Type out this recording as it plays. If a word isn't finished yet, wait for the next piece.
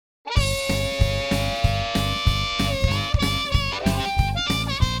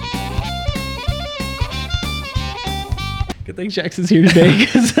Good thing Jackson's here today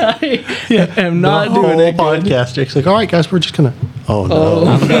because I am not doing it. Podcast. Jake's like, all right, guys, we're just gonna. Oh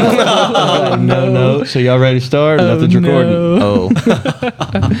no! No. So y'all ready to start? Nothing's recording. No. Oh,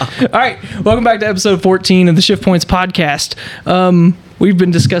 All right, welcome back to episode 14 of the Shift Points podcast. We've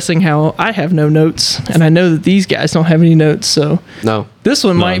been discussing how I have no notes, and I know that these guys don't have any notes, so No. this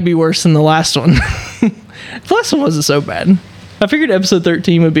one might be worse than the last one. The last one wasn't so bad. I figured episode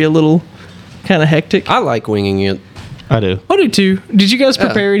 13 would be a little kind of hectic. I like winging it. I do. I do too. Did you guys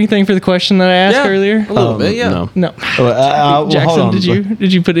prepare anything for the question that I asked earlier? A little bit, yeah. No. No. Well, Jackson, hold on.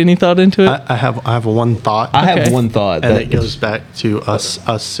 did you put any thought into it? I have one thought, I have Okay. one thought. and that it goes back to us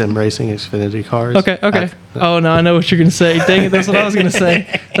sim racing Xfinity cars. Okay. Oh no, I know what you're gonna say. Dang it, that's what I was gonna say.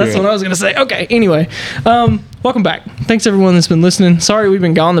 That's what I was gonna say. Okay. Anyway, welcome back. Thanks everyone that's been listening. Sorry we've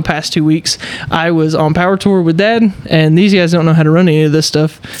been gone the past 2 weeks. I was on power tour with Dad, and these guys don't know how to run any of this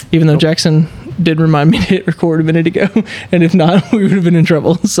stuff. Even though Jackson did remind me to hit record a minute ago, and if not, we would have been in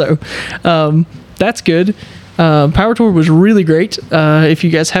trouble. So that's good. Power Tour was really great. If you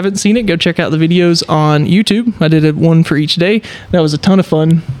guys haven't seen it, go check out the videos on YouTube. I did one for each day. That was a ton of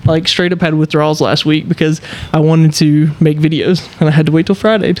fun. Like straight up had withdrawals last week because I wanted to make videos and I had to wait till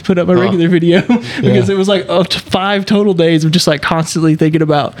Friday to put up my regular video because it was like up to 5 total days of just like constantly thinking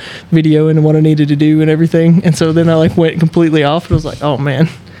about video and what I needed to do and everything. And so then I like went completely off and was like, oh man,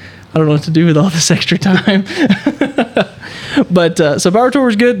 I don't know what to do with all this extra time. But so Power Tour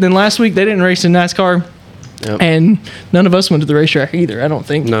was good. Then last week they didn't race in NASCAR. Yep. And none of us went to the racetrack either, I don't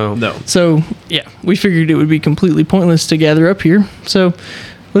think. No. So, yeah, we figured it would be completely pointless to gather up here. So,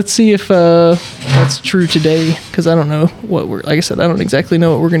 let's see if that's true today, because I don't know what like I said, I don't exactly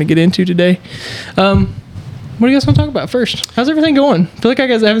know what we're going to get into today. What do you guys want to talk about first? How's everything going? I feel like I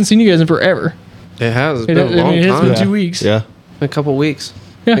haven't seen you guys in forever. It has. It's been a long it has time. been 2 weeks. Yeah. A couple weeks.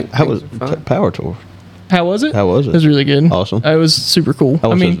 Yeah. How was Fine. Power Tour? How was it? How was it? It was really good. Awesome. It was super cool. I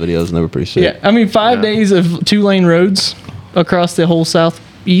watched those videos and they were pretty sick. Yeah, I mean, 5 days of 2-lane roads across the whole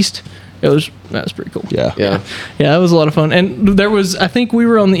southeast. That was pretty cool. Yeah. Yeah. Yeah, that was a lot of fun. And I think we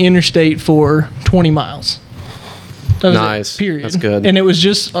were on the interstate for 20 miles. That was Nice. it, period. That's good. And it was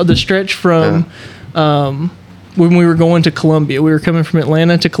just the stretch from when we were going to Columbia. We were coming from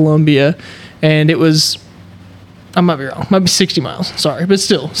Atlanta to Columbia, and it was, I might be wrong, might be 60 miles. Sorry, but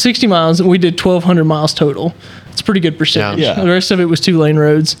still, 60 miles, and we did 1,200 miles total. It's a pretty good percentage. Yeah. The rest of it was 2-lane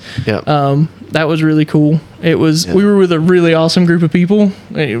roads. Yeah. That was really cool. It was. We were with a really awesome group of people.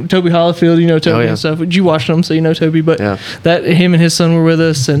 Toby Hollifield, you know Toby and stuff. You watched them, so you know Toby. But that him and his son were with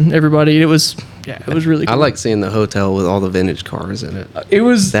us, and everybody. It was really cool. I like seeing the hotel with all the vintage cars in it.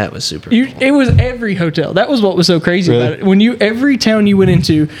 That was super cool. It was every hotel. That was what was so crazy about it. When every town you went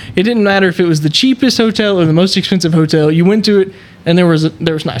into, it didn't matter if it was the cheapest hotel or the most expensive hotel. You went to it, and there was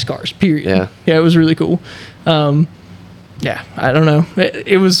nice cars. Period. Yeah, it was really cool. Yeah, I don't know.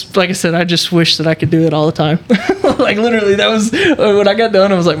 It was, like I said, I just wish that I could do it all the time. Like, literally, that was, when I got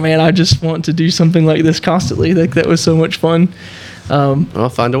done, I was like, man, I just want to do something like this constantly. Like, that was so much fun. I'll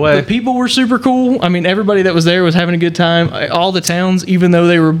find a way. The people were super cool. I mean, everybody that was there was having a good time. All the towns, even though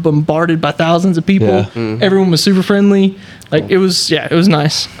they were bombarded by thousands of people, everyone was super friendly. Like, it was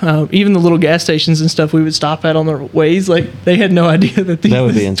nice. Even the little gas stations and stuff we would stop at on the ways, like, they had no idea that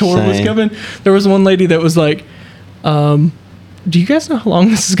this tour was coming. There was one lady that was like, do you guys know how long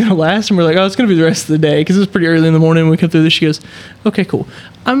this is going to last? And we're like, oh, it's going to be the rest of the day, because it was pretty early in the morning when we come through this. She goes, okay, cool.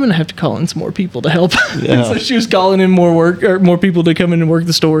 I'm going to have to call in some more people to help. Yeah. So she was calling in more people to come in and work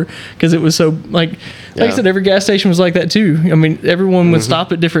the store, because it was so, like I said, every gas station was like that too. I mean, everyone would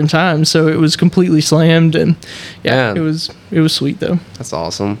stop at different times, so it was completely slammed, and it was sweet though. That's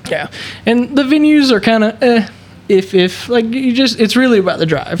awesome. Yeah. And the venues are kind of if like it's really about the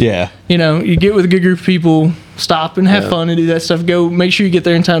drive. Yeah. You know, you get with a good group of people, stop and have fun and do that stuff. Go make sure you get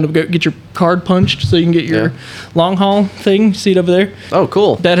there in time to go get your card punched so you can get your long haul thing. See it over there? Oh,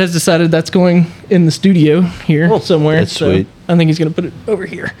 cool. Dad has decided that's going in the studio here somewhere. That's sweet. I think he's going to put it over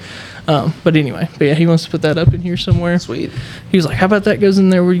here. But anyway, he wants to put that up in here somewhere. Sweet. He was like, how about that goes in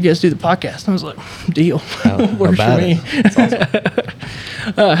there where you guys do the podcast? And I was like, deal. Works for me. That's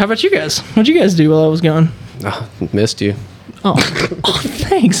awesome. How about you guys? What'd you guys do while I was gone? Oh, missed you. Oh,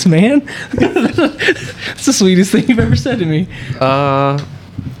 thanks, man. That's the sweetest thing you've ever said to me.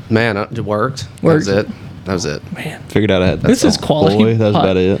 Man, it worked. Worked. That's it. That was it. Man, Figured out I had this is quality. boy. That was pod.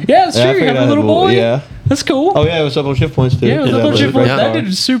 about it. Yeah, it's I true. You figured have I a had little boy. Yeah. That's cool. Oh yeah, it was up on shift points too. Yeah, it was up on Shift great Points. That car.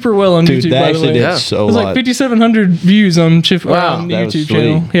 did super well on Dude, YouTube, that by the actually way. did Yeah. so It was like lot. 5,700 views on Shift Wow. on the That was YouTube sweet.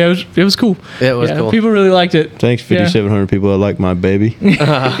 channel. Yeah, it was cool. It was cool. People really liked it. Thanks, 5,700 people that like my baby.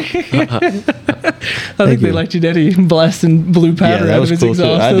 I think they you. liked your daddy blasting blue powder that out was of his cool, too.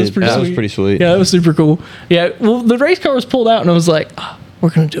 exhaust. I That was did. pretty That sweet. was pretty sweet. Yeah, that was super cool. Yeah, well, the race car was pulled out, and I was like, oh, we're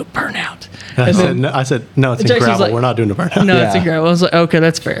going to do a burnout. I said, no, it's in Jackson's gravel. like- We're not doing a burnout. No, Yeah. it's a gravel. I was like, okay,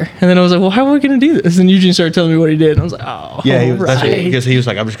 that's fair. And then I was like, well, how are we going to do this? And Eugene started telling me what he did. And I was like, oh, Yeah, he was, that's right. because he was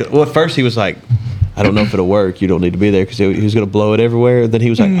like, I'm just gonna. Well, at first he was like, I don't know if it'll work. You don't need to be there because he was gonna blow it everywhere. Then he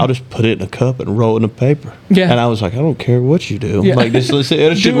was like, I'll just put it in a cup and roll it in a paper. Yeah. And I was like, I don't care what you do. Yeah. Like this, it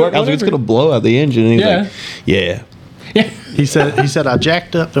should Do it, work. I was like, it's whatever. gonna blow out the engine. And he was Yeah. like, yeah. Yeah. He said I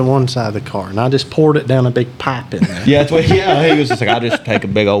jacked up to one side of the car and I just poured it down a big pipe in there. Yeah, that's what. Yeah, he was just like, I just take a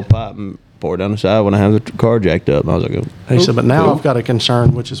big old pipe and pour it down the side when I have the car jacked up. And I was like, oh. He said, but now Cool. I've got a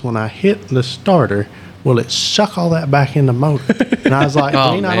concern, which is when I hit the starter, will it suck all that back in the motor? And I was like,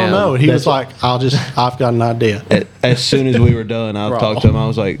 Oh, Dean, I man. don't know. He was That's- like, I've got an idea. As soon as we were done, I talked to him. I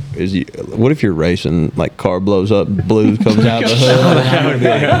was like, "What if you're racing? Like, car blows up, blue comes out the hood. I'm gonna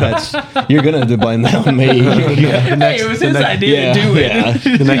be like, you're gonna have to blame that on me." Yeah. Hey, it was his idea to do it. Yeah.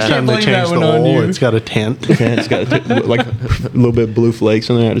 The next Can't time they blame that change the one on oil, you. it's got a tent. And it's got like a little bit of blue flakes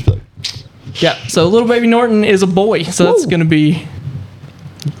in there. I just be like, Yeah. So little baby Norton is a boy. So that's going to be,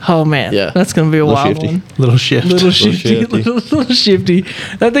 oh man. Yeah. That's going to be a wild shifty. one. Little shift. Little shifty, shifty. little shifty.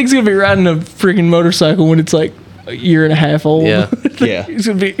 That thing's gonna be riding a freaking motorcycle when it's like a year and a half old. Yeah. Yeah. It's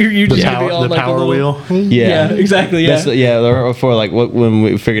gonna be you the just gonna be power, all the like a power little, wheel. Yeah, exactly. Yeah, Before like when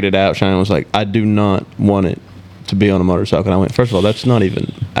we figured it out, Shannon was like, "I do not want it to be on a motorcycle." And I went, first of all, that's not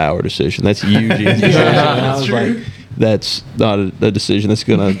even our decision. That's Eugene's decision. And I was true. like, that's not a decision that's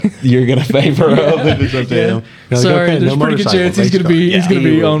you're gonna favor of if it's up to him. Like, Sorry, okay, there's no pretty good motorcycle, chance he's race gonna car. be Yeah, he's gonna he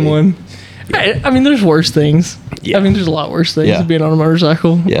be will on be. one. I mean, there's worse things. Yeah. I mean, there's a lot worse things Yeah. than being on a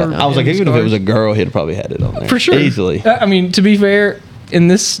motorcycle. Yeah, or I was like, in even if it cars. was a girl, he'd have probably had it on there for sure easily. I mean, to be fair, in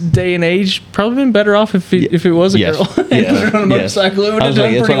this day and age, probably been better off if it was a Yes. girl and put it on a motorcycle. It would I have was like,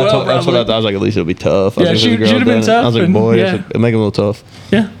 done that's pretty what well. that's what I Probably. thought. I was like, at least it'll be tough. I Yeah, was like, if it was a she'd girl have been done it, tough I was like, and- boy, yeah. it'll make it a little tough.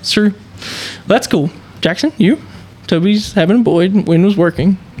 Yeah, it's true. That's cool. Jackson, you? Toby's having a boy. Wynn was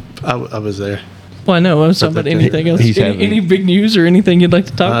working. I was there. Well, I know. I was talking about anything else. He's Any, having- any big news or anything you'd like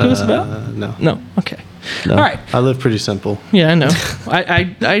to talk to us about? No. No. Okay. No. All right. I live pretty simple. Yeah, I know.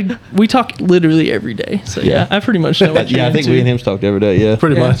 We talk literally every day. So yeah, I pretty much know what you're Yeah, I think into. we and him talked every day. Yeah,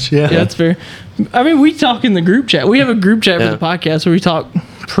 Pretty much, yeah. Yeah, that's fair. I mean, we talk in the group chat. We have a group chat Yeah. for the podcast where we talk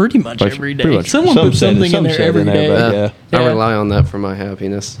pretty much Like, every day. pretty much. Someone Some puts said it, something in some there said every in there, day. but- Yeah. I Yeah. rely on that for my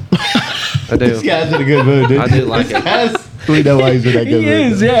happiness. I do. this guy's in a good mood, dude. I do like it. We know why he's in that good He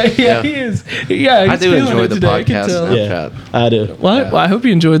mood. is, yeah, Yeah. he is. Yeah, I he's do feeling enjoy it the today, I can podcast tell. Snapchat. I do. Well, Yeah. I hope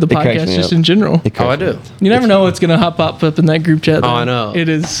you enjoyed the cracks podcast me just up. in general. It Oh, I cracks me do. up. You never know what's gonna pop up in that group chat. Oh, though. I know. It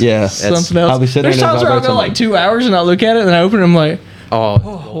is Yeah. something I'll else. be sitting There's there and times where I'll vibrates go on like my- 2 hours and I look at it and I open it and I'm like, Oh,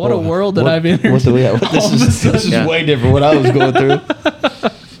 what a world that What- I've entered. What do we have? This is Yeah. way different what I was going through.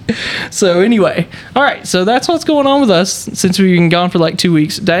 So anyway, all right. So that's what's going on with us since we've been gone for like 2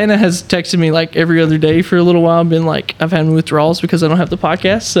 weeks. Diana has texted me like every other day for a little while. Been like, I've had withdrawals because I don't have the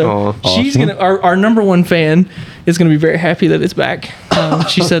podcast. So Aw. she's Awesome. gonna. Our number one fan is gonna be very happy that it's back.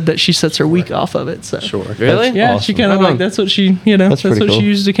 She said that she sets her week off of it. So Sure. really? yeah, Awesome. she kind of Right like on. that's what she that's pretty what cool. she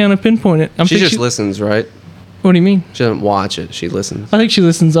used to kind of pinpoint it. She just listens, right? What do you mean? She doesn't watch it. She listens. I think she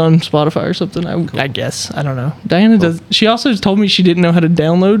listens on Spotify or something. I guess. I don't know. Diana does. She also told me she didn't know how to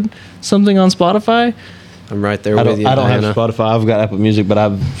download something on Spotify. I'm right there I with don't, you, I don't have Diana. Spotify. I've got Apple Music, but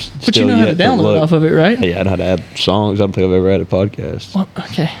I've But still you know how to yet download look. off of it, right? Yeah, I know how to add songs. I don't think I've ever added podcasts. Well,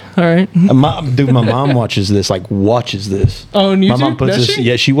 okay. All right. My mom watches this. Oh, on My YouTube? mom puts Does this. she?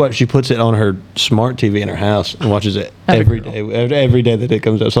 Yeah, she puts it on her smart TV in her house and watches it Have a every girl. day. Every day that it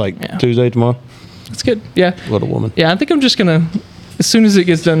comes out. So like Yeah. Tuesday tomorrow. That's good. Yeah. Little woman. Yeah, I think I'm just gonna, as soon as it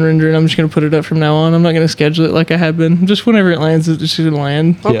gets done rendering, I'm just gonna put it up from now on. I'm not gonna schedule it like I have been. Just whenever it lands, it's just gonna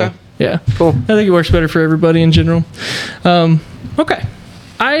land. Okay. Yeah. Yeah. Cool. I think it works better for everybody in general. Okay.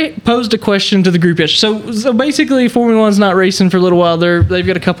 I posed a question to the group yesterday. So basically, Formula One's not racing for a little while. They've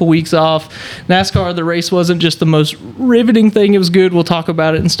got a couple weeks off. NASCAR, the race wasn't just the most riveting thing. It was good. We'll talk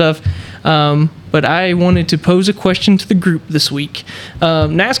about it and stuff. But I wanted to pose a question to the group this week.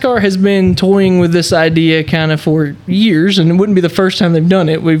 NASCAR has been toying with this idea kind of for years, and it wouldn't be the first time they've done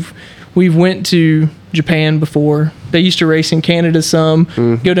it. We've went to Japan before. They used to race in Canada some,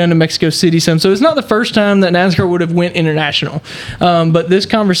 go down to Mexico City some. So it's not the first time that NASCAR would have went international. But this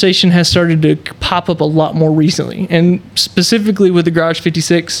conversation has started to pop up a lot more recently. And specifically with the Garage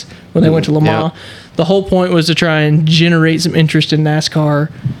 56, when they went to Le Mans, the whole point was to try and generate some interest in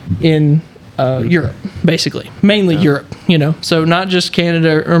NASCAR in Europe, basically, mainly Europe. So not just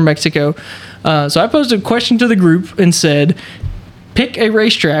Canada or Mexico. So I posed a question to the group and said, pick a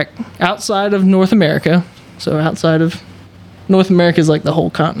racetrack outside of North America. So outside of North America is like the whole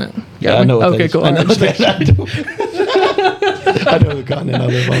continent. Yeah, I know. Okay, cool. I know the continent I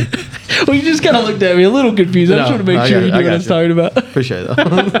live on. Well, you just kind of looked at me a little confused. I just want to make sure you knew what I was talking about. Appreciate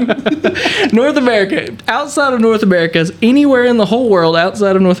that. North America. Outside of North America is anywhere in the whole world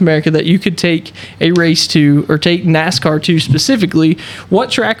outside of North America that you could take a race to or take NASCAR to specifically. What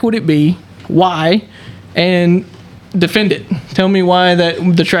track would it be? Why? And defend it. Tell me why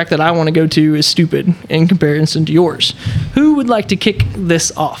the track that I want to go to is stupid in comparison to yours. Who would like to kick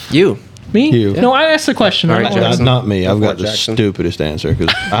this off? You. Me? You. No, I asked the question. All I'm right, not Jackson. Not me. I've got the Jackson. stupidest answer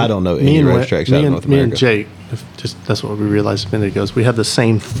because I don't know me any and racetracks out of North me America. and Jake, that's what we realized a minute ago. Is we have the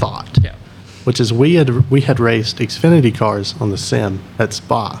same thought. Yeah. Which is we had raced Xfinity cars on the sim at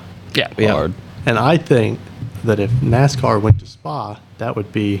Spa, Yeah. Hard. and I think that if NASCAR went to Spa, that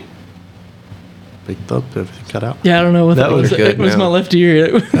would be big thump if it cut out. Yeah, I don't know what That that was. was good It was now. my left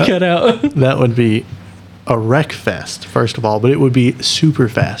ear that cut out. That would be a wreck fest, first of all, but it would be super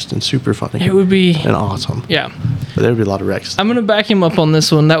fast and super funny. It would be. and awesome. Yeah. But there would be a lot of wrecks. I'm going to back him up on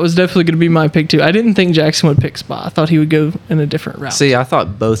this one. That was definitely going to be my pick, too. I didn't think Jackson would pick Spa. I thought he would go in a different route. See, I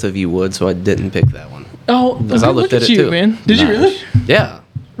thought both of you would, so I didn't pick that one. Oh, Because I look looked at at you, it too. man. Did you really? Yeah.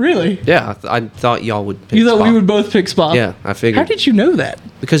 Really? Yeah. I thought y'all would pick You thought Spa. we would both pick Spa? Yeah, I figured. How did you know that?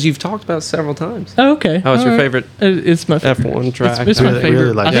 Because you've talked about it several times. Oh, okay. How was All your right. favorite It's my favorite. F1 track? It's my Really- favorite.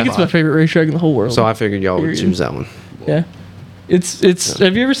 really like I think Spa. it's my favorite racetrack in the whole world. So I figured y'all would Period. choose that one. Yeah. It's.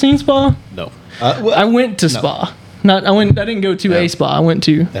 Have you ever seen Spa? No. I went to Spa. I didn't go to a spa. I went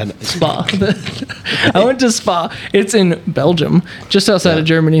to Spa. I went to Spa. It's in Belgium, just outside of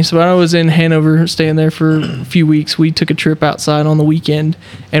Germany. So when I was in Hanover, staying there for a few weeks, we took a trip outside on the weekend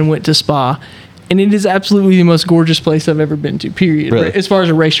and went to Spa. And it is absolutely the most gorgeous place I've ever been to, period. Really? Right? As far as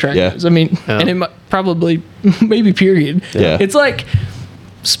a racetrack Yeah. goes. I mean, and it probably, maybe period. Yeah. It's like,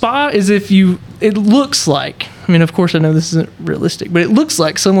 Spa is it looks like, I mean, of course I know this isn't realistic, but it looks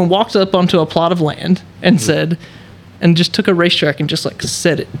like someone walked up onto a plot of land and said, and just took a racetrack and just like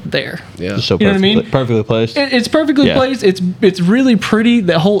set it there. Yeah. Just so You know what I perfectly, mean? perfectly placed. It's perfectly Yeah. placed. It's really pretty.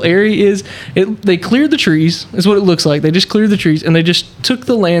 The whole area is. They cleared the trees. Is what it looks like. They just cleared the trees and they just took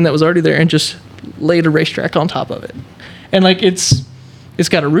the land that was already there and just laid a racetrack on top of it. And like it's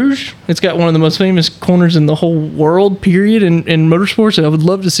got a rouge. It's got one of the most famous corners in the whole world. Period. In motorsports, and I would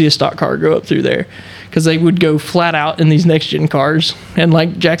love to see a stock car go up through there because they would go flat out in these next gen cars. And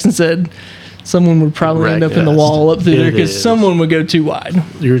like Jackson said, someone would probably end up in the Wreck-fest. wall up through there It because is. someone would go too wide.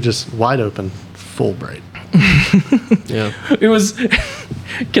 You're just wide open, full bright. Yeah. It was.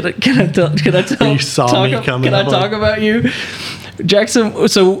 Can I tell? You saw talk, me coming Can I up on- talk about you, Jackson?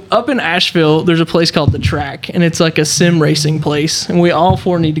 So up in Asheville, there's a place called the Track, and it's like a sim racing place, and we all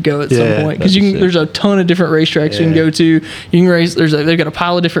four need to go at some Yeah, point because that'd be sick. there's a ton of different racetracks you can Yeah. go to. You can race. They've got a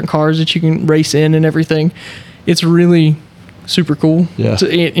pile of different cars that you can race in and everything. It's really super cool. Yeah. So,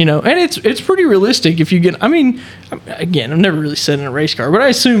 and it's pretty realistic if you get. I mean, again, I've never really sat in a race car, but I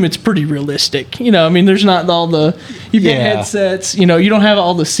assume it's pretty realistic. I mean, there's not all the you get Yeah. headsets. You don't have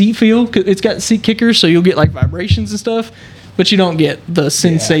all the seat feel. 'Cause it's got seat kickers, so you'll get like vibrations and stuff, but you don't get the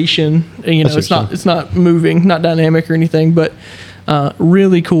sensation. It's not moving, not dynamic or anything, but.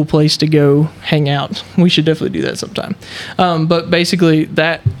 Really cool place to go hang out. We should definitely do that sometime. But basically,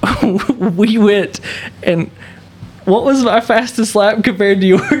 that we went and. What was my fastest lap compared to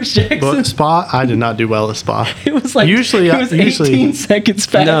yours, Jackson? But Spa, I did not do well at Spa. It was like Usually- it was usually- 18 seconds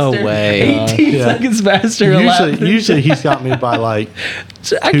faster. No way. 18 Yeah. seconds faster. a lap. Usually he's got me by like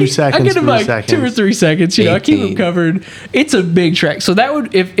So 2 seconds, I get him 3 like seconds. 2 or 3 seconds. I keep him 18. covered. It's a big track. So that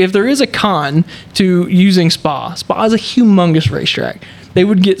would if there is a con to using Spa is a humongous racetrack. They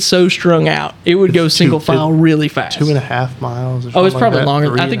would get so strung out. It would go single file really fast. 2.5 miles. Or Oh, it's something probably like that. longer.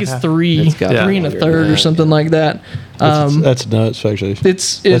 I 3 think and a it's half. three, It's got three and a longer third than or that, something like that. That's nuts, actually.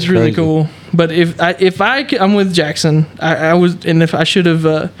 It's That's really crazy. cool. But I'm with Jackson. I was, and if I should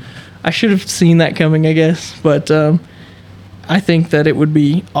have seen that coming, I guess. But I think that it would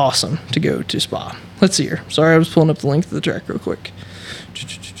be awesome to go to Spa. Let's see here. Sorry, I was pulling up the link to the track real quick.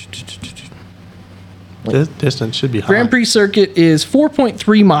 This distance should be high. Grand Prix circuit is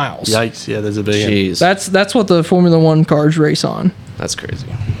 4.3 miles. Yikes! Yeah, there's a big. Jeez. That's what the Formula One cars race on. That's crazy.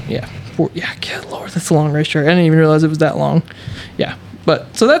 Yeah. Good Lord, that's a long racetrack. I didn't even realize it was that long. Yeah.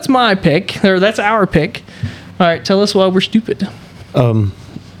 But so that's my pick, or that's our pick. All right, tell us why we're stupid.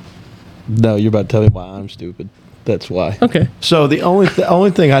 No, you're about to tell me why I'm stupid. That's why. Okay. So the only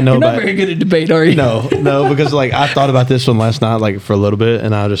thing I know You're not about very good at debate, are you? no, because like I thought about this one last night, like for a little bit,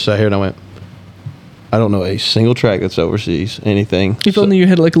 and I just sat here and I went, I don't know a single track that's overseas, anything. If only you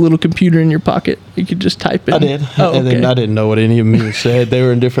had like a little computer in your pocket, you could just type in. I did, Oh, and then okay. I didn't know what any of them even said. They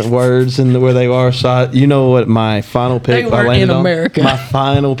were in different words and where they are. So you know what my final pick? They were I landed in on? America. My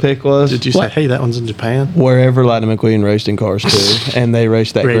final pick was Did you say, hey, that one's in Japan? wherever Lightning McQueen raced in Cars 2, and they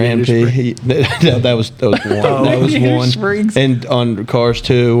raced that Grand Radiator Prix. No, that was one. That was Radiator one. Springs. And on Cars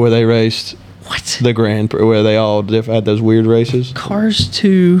 2, where they raced What? the Grand Prix, where they all had those weird races. Cars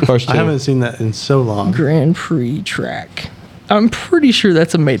 2 Cars 2. I haven't seen that in so long. Grand Prix track. I'm pretty sure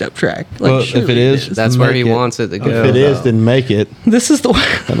that's a made up track. Like, Well, if surely it is, That's where he make it. wants it to go. If it is, then make it. This is the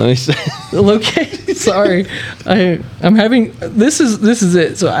And let me say, location. Sorry, I'm having this is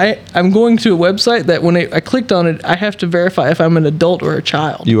it. So I'm going to a website that when I clicked on it, I have to verify if I'm an adult or a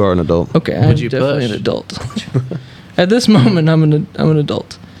child. you are an adult. Okay, I'm you definitely push? an adult. At this moment, I'm an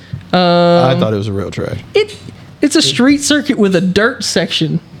adult. I thought it was a real track. It's a street circuit with a dirt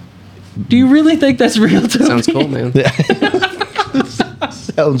section. Do you really think that's real? Toby? Sounds cool, man.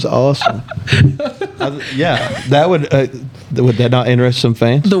 Sounds awesome. Yeah, that would that not interest some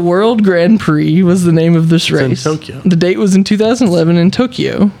fans? The World Grand Prix was the name of this in race. Tokyo. The date was in 2011 in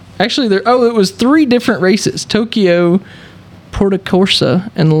Tokyo. Actually, it was 3 different races: Tokyo, Porta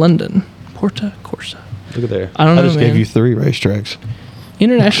Corsa, and London. Porta Corsa. Look at there. I don't know, I just man. gave you 3 racetracks.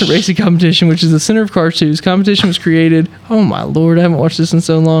 International Racing Competition, which is the center of Cars 2's competition, was created. Oh my lord, I haven't watched this in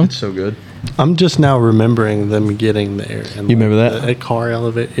so long. So good. I'm just now remembering them getting there. And You remember that? A car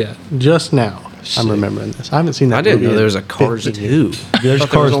elevator. Yeah, just now. I'm remembering this. I haven't seen that. I didn't movie know in there was a Cars 50 2. There's I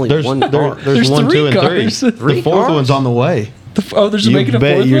thought there was only one car. There's There's 1, 2, 3 and cars. 3. Three The 4th cars? one's on the way. There's You making a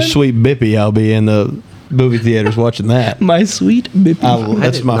bet 4th your one? sweet bippy I'll be in the movie theaters watching that. My sweet bippy.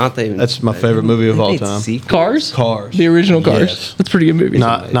 That's did my not think- that's my favorite movie of They all made time. sequels? Cars? Cars. The original Cars. Yes. That's a pretty good movie.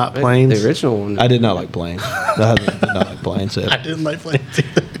 Not planes. The original one. I did not like planes. I did not like planes. I didn't like planes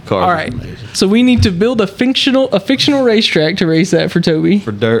either. Cars All were right. amazing. So we need to build a fictional racetrack to race that for Toby.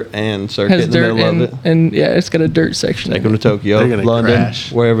 For dirt and circuit Has in the dirt middle and, of it. and yeah, it's got a dirt section. Take in them it. to Tokyo, They're gonna London,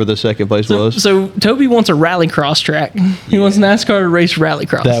 crash. wherever the second place was. So Toby wants a rallycross track. He wants NASCAR to race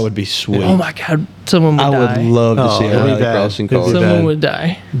rallycross. That would be sweet. Oh my god, someone would I die. would love to Oh, see a it'd be rally bad. crossing It'd be car. bad. Someone would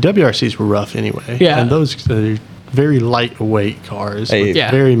die. WRCs were rough anyway. Yeah. And those are very lightweight cars. Hey, with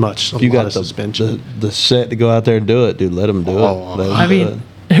Yeah. very much a If you lot got of the, suspension. the set to go out there and do it, dude, let them do Oh, it. Let 'em I do mean, it.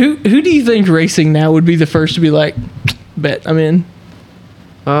 who do you think racing now would be the first to be like, bet I'm in?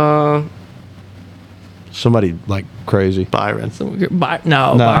 Somebody like crazy. Byron.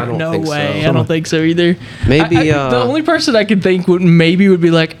 No, I don't no think so. way. I don't think so either. Maybe, the only person I could think would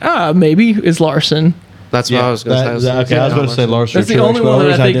be like, maybe is Larson. That's what I was going to say. Okay, I was going to say Larson. That's the Truex, only but one that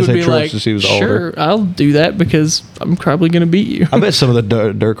reason I think didn't would say be Truex like, is he was sure, older. I'll do that because I'm probably going to beat you. I bet some of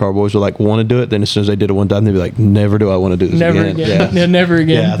the dirt car boys would like want to do it. Then as soon as they did it one time, they'd be like, "Never do I want to do this Never again." again. Yeah, never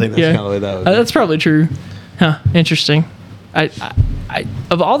again. Yeah, I think that's kind of the way that would be. That's probably true. Huh? Interesting. I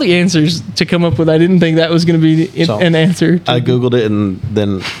of all the answers to come up with, I didn't think that was going to be So, an answer. I googled it and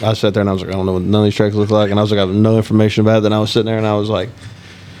then I sat there and I was like, I don't know what none of these tracks look like, and I was like, I have no information about it. Then I was sitting there and I was like,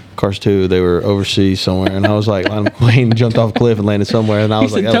 Cars 2, they were overseas somewhere, and I was like, Lightning McQueen jumped off a cliff and landed somewhere, and I He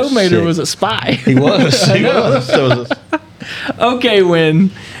was like, said that was Tomater sick. was a spy. He was. He was. So it was Okay,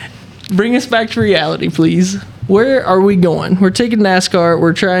 Wynn, bring us back to reality, please. Where are we going? We're taking NASCAR.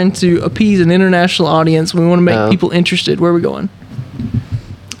 We're trying to appease an international audience. We want to make people interested. Where are we going?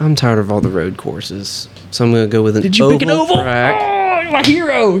 I'm tired of all the road courses. So I'm going to go with an Did you pick an oval? track. Oh, my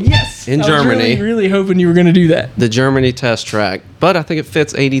hero! Yes. In I was Germany. really hoping you were going to do that. The Germany test track. But I think it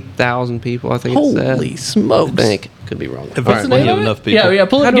fits 80,000 people. I think it's Holy that. smokes! I think. Could be wrong. What's What's the Well, name you of have it? enough people. Yeah.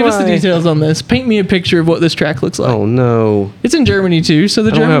 Pull How up. do Give us the I- details on this. Paint me a picture of what this track looks like. Oh, no. It's in Germany too, so the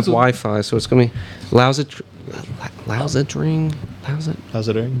I don't have Germans. will- Wi-Fi, so it's going to be Lausitring. How's it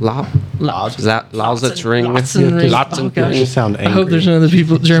doing? Lausitring. Oh, gosh. You sound I hope there's angry. none of the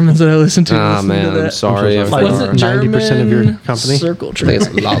people Germans that I listen to. Ah, listening to man, I'm that. sorry. I'm so I'm sorry. Was Like it 90% of your German company? Circle I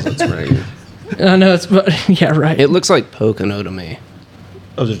think track. it's Lausitring. I know it's, but yeah, right. It looks like Pocono to me.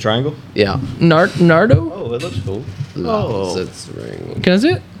 Oh, is it a triangle? Yeah. Nardo? Oh, it looks cool. Lausitring. Can I see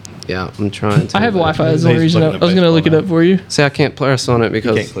it? Yeah, I'm trying to. I have Wi-Fi. That's the only He's reason I looking at was going to baseball look it now. up for you. See, I can't press on it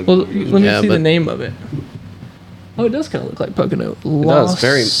because Can't click. Well, let me Yeah, see the but- name of it. Oh, it does kind of look like Pocono. it does.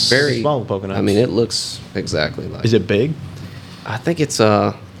 Very, very. Small Pocono. I mean, it looks exactly like. Is it big? I think it's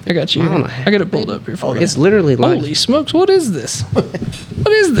I got you. I don't know. I got it pulled up here for you. It's literally like. Holy smokes! What is this?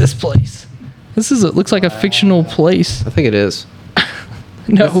 What is this place? This is. It looks like a fictional place. I think it is.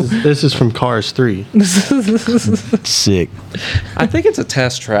 No. This is from Cars 3. Sick. I think it's a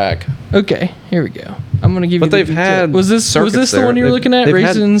test track. Okay, here we go. I'm gonna give you. But the they've detail. had Was this circuits the there. one you were They've- looking at? they've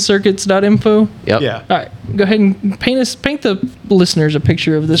had- Racincircuits.info. Yep. Yeah. All right, go ahead and paint the listeners a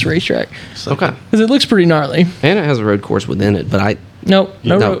picture of this racetrack Okay. because it looks pretty gnarly. And it has a road course within it, but I Nope,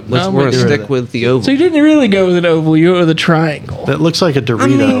 no, no. road. Let's No, we're wait. gonna stick with the oval. So you didn't really go with an oval. You went with a triangle. That looks like a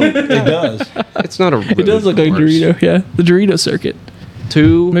Dorito. It does. It's not a. Road It does look like a course. Dorito. Yeah, the Dorito circuit.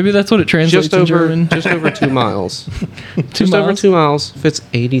 Maybe that's what it translates Just in over German. just over 2 miles. 2 Just over miles? 2 miles fits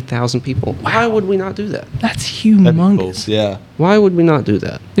 80,000 people. Why would we not do that? That's humongous. Yeah. Why would we not do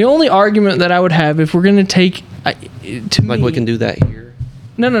that? The only argument that I would have if we're gonna take, to Like me, we can do that here.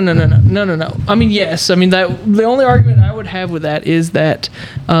 No. I mean, yes. I mean that the only argument I would have with that is that,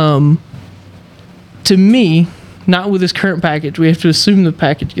 to me, not with this current package. We have to assume the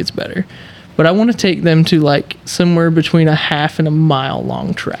package gets better, but I want to take them to like somewhere between a half and a mile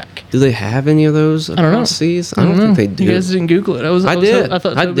long track. Do they have any of those I don't know. across seas? I don't know. think they do. You guys didn't Google it. I did. I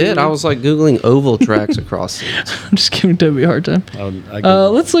thought I Toby did. would. I was like Googling oval tracks across seas. I'm just giving Toby a hard time.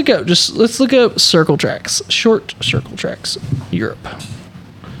 Let's look up circle tracks, short circle tracks, Europe.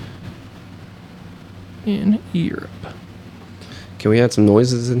 In Europe. Can we add some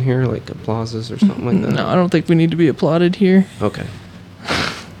noises in here, like applauses or something like that? No, I don't think we need to be applauded here. Okay.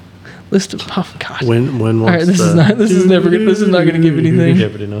 List of oh god. When All wants right, this is not going to give anything.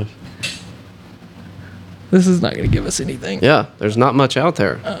 Jeopardy noise. This is not going to give us anything. Yeah, there's not much out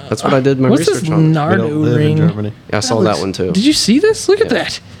there. That's what I did my What's this research on. Nardo ring? Yeah, I saw that one too. Did you see this? Look at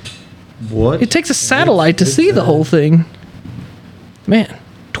that. What? It takes a satellite to see the whole thing. Man,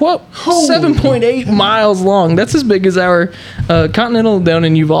 7.8 miles long. That's as big as our Continental down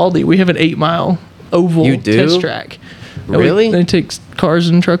in Uvalde. We have an 8-mile oval You do? test track. that Really? They take cars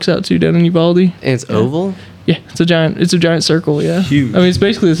and trucks out to down in Uvalde. And it's oval? Yeah, it's a giant circle. Yeah, Huge. I mean, it's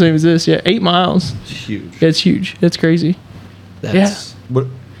basically the same as this. Yeah, 8 miles. It's huge. Yeah, it's huge. It's crazy. That's, What?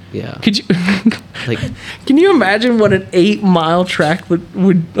 yeah. Could you? Like, Can you imagine what an 8-mile track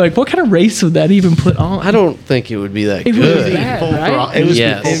would like? What kind of race would that even put on? I don't think it would be that It would good. be bad, right? It was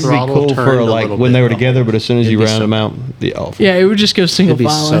Yes. full It'd be throttle, cool turned for a like little when bit they were off. together, but as soon as you It'd be round so- them out, the off. Yeah, it would just go single It'd be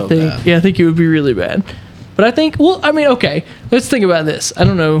file. so I think. bad. Yeah, I think it would be really bad. But I think. Well, I mean, okay. Let's think about this. I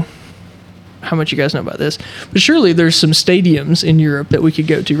don't know how much you guys know about this, but surely there's some stadiums in Europe that we could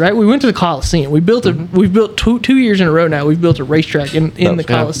go to, right? We went to the Coliseum. We've built two years in a row now. We've built a racetrack in the Yeah.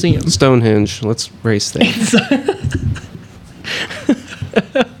 Coliseum. Stonehenge. Let's race there.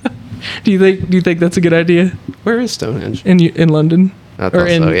 Do you think that's a good idea Where is Stonehenge? in London I or thought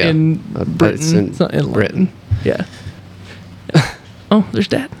in so, yeah. in But Britain? it's in It's not in Britain. London. Yeah. Oh, there's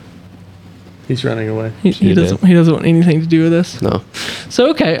Dad. He's running away. He See you, doesn't. Dad. He doesn't want anything to do with us. No. So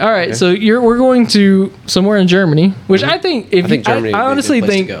okay, all right. Okay. So we're going to somewhere in Germany, which I think I think Germany would be a I good honestly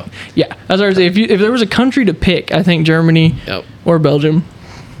place to think go. yeah. As I was saying, if there was a country to pick, I think Germany Yep. or Belgium,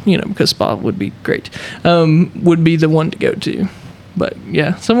 because Spa would be great, would be the one to go to. But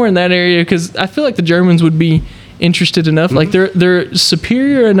yeah, somewhere in that area because I feel like the Germans would be interested enough. Like they're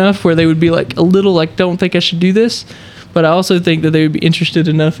superior enough where they would be like a little like don't think I should do this. But I also think that they would be interested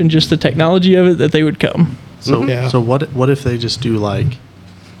enough in just the technology of it that they would come. So Yeah. so what if they just do like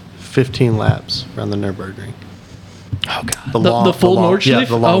 15 laps around the Nürburgring? Oh god, The the long- full the long- Nordschleife. yeah,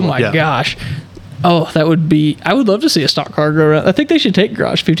 the long Oh one, my yeah. gosh. Oh, that would be. I would love to see a stock car go around. I think they should take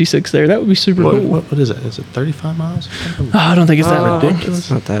Garage 56 there. That would be super cool. What is it? Is it 35 miles? Oh, I don't think it's that long.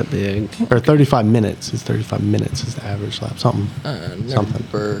 It's not that big. Or 35 minutes. It's 35 minutes is the average lap. Something. Something.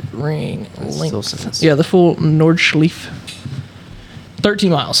 Nürburgring still length. sounds- Yeah, the full Nordschleife.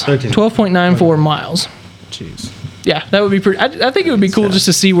 13 miles. 13. 12.94 miles. Jeez. Yeah, that would be pretty. I think it would be cool just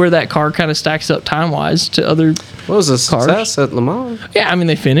to see where that car kind of stacks up time wise to other. What was the Cars? success at Le Mans? Yeah, I mean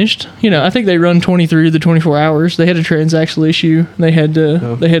they finished. I think they run 23 of the 24 hours. They had a transactional issue. They had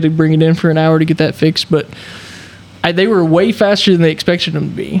to bring it in for an hour to get that fixed, but they were way faster than they expected them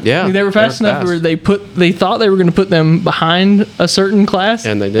to be. Yeah, Like, they were fast they're enough fast. where they thought they were going to put them behind a certain class,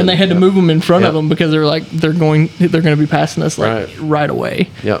 And they didn't, had to yep. move them in front of Yep. them because they're like they're going to be passing us like right away.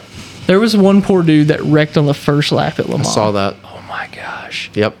 Yep. There was one poor dude that wrecked on the first lap at Le I Mans. saw that. Oh my gosh.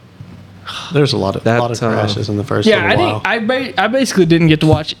 Yep. There's a lot of That, crashes in the first Yeah, little while. I basically didn't get to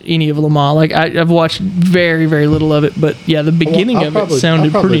watch any of Le Mans. Like I've watched very very little of it, but yeah, the beginning I of probably- it sounded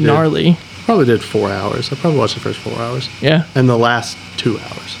I probably pretty did. gnarly. Probably did 4 hours. I probably watched the first 4 hours. Yeah. And the last 2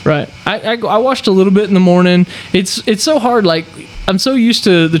 hours. Right. I watched a little bit in the morning. It's so hard. Like I'm so used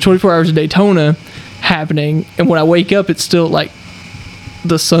to the 24 hours of Daytona happening, and when I wake up, it's still like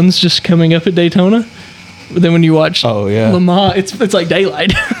the sun's just coming up at Daytona. But then when you watch Le Mans, it's like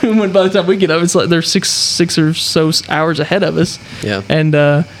daylight. When by the time we get up, it's like they're six or so hours ahead of us. Yeah.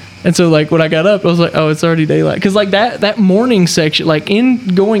 And so like when I got up, I was like, oh, it's already daylight. Because like that morning section, like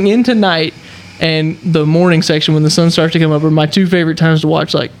going into night and the morning section when the sun starts to come up are my two favorite times to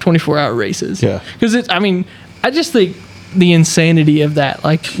watch like 24-hour races. Yeah. Because I just think the insanity of that,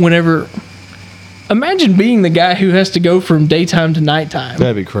 like whenever. Imagine being the guy who has to go from daytime to nighttime.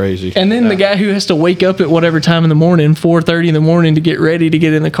 That'd be crazy. And then the guy who has to wake up at whatever time in the morning, 4:30 in the morning, to get ready to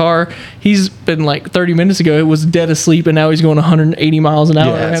get in the car. He's been like 30 minutes ago, it was dead asleep, and now he's going 180 miles an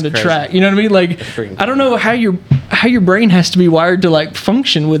hour around the track. You know what I mean? Like, I don't know how your brain has to be wired to like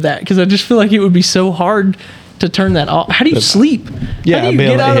function with that, because I just feel like it would be so hard to turn that off. How do you sleep? Yeah, how do you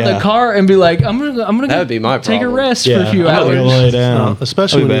get out of the car and be like, I'm gonna That would be my take a problem. rest for a few I'm gonna hours? lay down.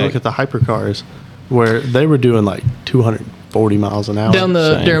 Especially I'll be when you back. look at the hypercars, where they were doing like 240 miles an hour. Down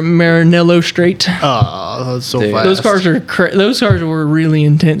Same. their Maranello Straight. Oh, that's so Dude. fast. Those cars were really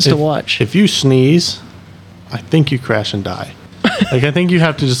intense to watch. If you sneeze, I think you crash and die. Like, I think you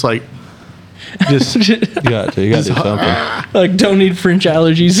have to just You got to do something. Like, don't need French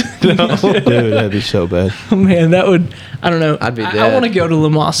allergies. Dude, that'd be so bad. Man, that would, I don't know. I'd be I dead. want to go to Le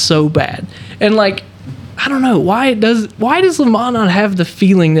Mans so bad. And like, I don't know why does Le Mans not have the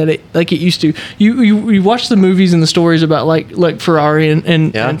feeling that it used to? You watch the movies and the stories about like Ferrari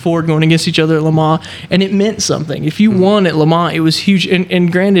and Ford going against each other at Le Mans, and it meant something. If you won at Le Mans, it was huge.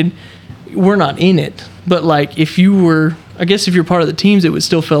 And granted, we're not in it, but like if you were, I guess if you're part of the teams, it would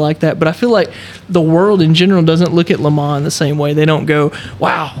still feel like that. But I feel like the world in general doesn't look at Le Mans in the same way. They don't go,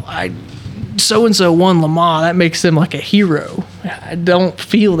 wow, so and so won Le Mans. That makes them like a hero. I don't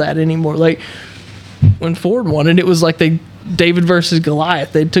feel that anymore. Like when Ford won it, it was like David versus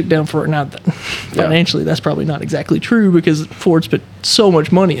Goliath. They took down Ford. Now, financially, that's probably not exactly true because Ford spent so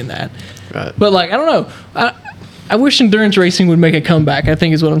much money in that. Right. But like, I don't know. I wish endurance racing would make a comeback, I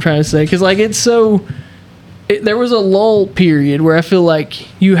think is what I'm trying to say. Because like there was a lull period where I feel like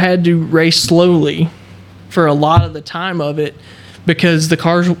you had to race slowly for a lot of the time of it because the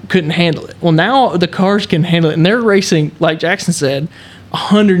cars couldn't handle it. Well, now the cars can handle it, and they're racing, like Jackson said,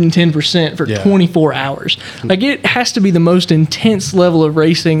 110% for 24 hours. Like, it has to be the most intense level of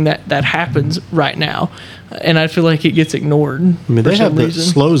racing that happens right now, and I feel like it gets ignored. I mean, for they some have the reason.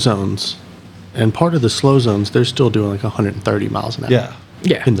 slow zones, and part of the slow zones, they're still doing like 130 miles an hour.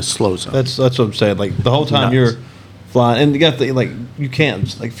 Yeah. In the slow zone. That's what I'm saying. Like the whole time Nuts. you're flying, and you got to like you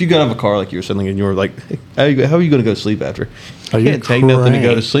can't like if you got out of a car like you were saying, and you were like, how are you going to go to sleep after? Oh, You you're can't take nothing to go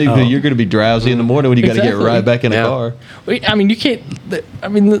to crank. sleep. Oh. You're going to be drowsy in the morning when you got to get Exactly. right back in the Yeah. car. I mean, you can't.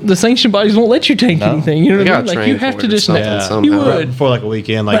 The sanctioned bodies won't let you take No. anything. You know You what I gotta mean? Like, you train have for to it or just. something Yeah. You somehow. would. Before like a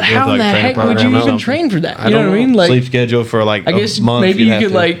weekend, like But how in like the a training heck would program you or even something. train for that? I You know don't what I mean? Like, sleep schedule for like I guess a month. maybe you'd you have could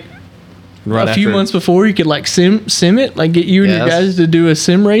to like run a few after- months before you could like sim it, like get you and your Yes. guys to do a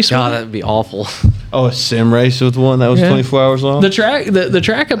sim race. God, with it. that'd be awful. Oh, a sim race with one that was Yeah. 24 hours long. The track, the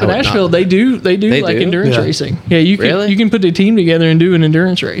track up in would Nashville, not. they do like do? endurance Yeah. racing. Yeah, you can Really? you can put a team together and do an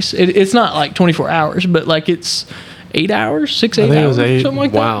endurance race. It's not like 24 hours, but like it's 8 hours, 6 8 think it was hours, 8. something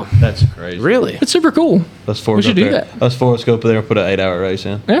like Wow. That's crazy. Really? that. It's super cool. Let's four We go should up do there. that. Let's four go up there and put an 8-hour race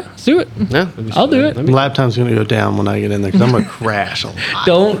in. Yeah, let's do it. Yeah. I'll do it. Lap time's going to go down when I get in there because I'm going to crash a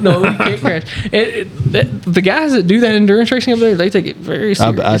lot. No, you can't crash. The guys that do that endurance racing up there, they take it very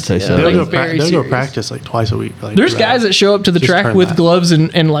seriously. I'd say so. Like, They'll go, very they'll go serious. practice like twice a week. Like, There's guys that show up to the Just track turn with back. gloves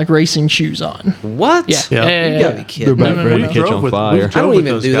and like racing shoes on. What? Yeah, Yeah. yeah, You yeah, gotta yeah. be kidding. They're about no, ready no. to catch drove on with- fire. we've I drove don't with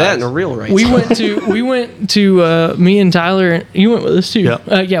even those do that guys. in a real race. We went to me and Tyler. And you went with us too.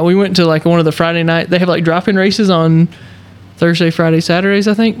 Yep. Yeah, we went to like one of the Friday night. They have like drop-in races on Thursday, Friday, Saturdays,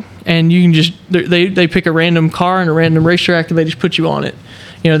 I think. And you can just they pick a random car and a random racetrack and they just put you on it.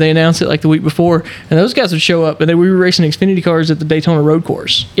 You know, they announce it like the week before, and those guys would show up, and we were racing Xfinity cars at the Daytona Road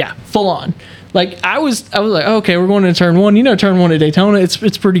Course. Yeah, full on. Like I was like, oh, okay, we're going to turn one. You know, turn one at Daytona, it's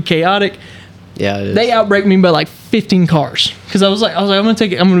pretty chaotic. Yeah, it is. They outbraked me by like 15 cars because I was like, I'm gonna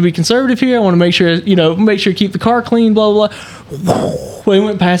take it. I'm gonna be conservative here. I want to make sure, keep the car clean. Blah blah blah. They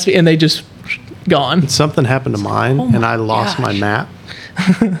went past me and they just gone. Something happened to mine, Oh my and I lost my gosh. map.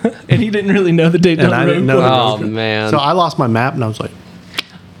 And he didn't really know the Daytona And I Road didn't know. Course. Oh, man. So I lost my map, and I was like,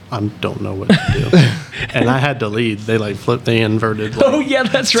 I don't know what to do. And I had to lead. They like flipped, they inverted. Like, Oh yeah,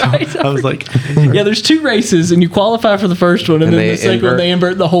 that's right. I was like, Yeah, there's two races, and you qualify for the first one, and then they the second one invert. they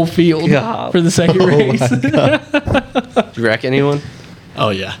invert the whole field God. for the second race. Did you wreck anyone? oh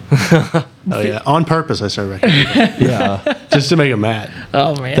yeah, oh yeah. On purpose, I started wrecking Yeah. just to make them mad.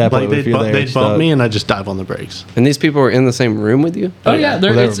 Oh man. That- Like If they'd, you're there, they'd it's bump stuck. me, and I just dive on the brakes. And these people were in the same room with you? Oh yeah, Well,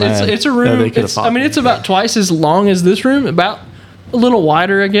 they were it's mad. a room. Yeah, they could've it's, fought me. it's about twice as long as this room. About a little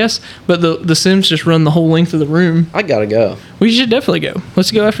wider, I guess. But the Sims just run the whole length of the room. I gotta go. We should definitely go.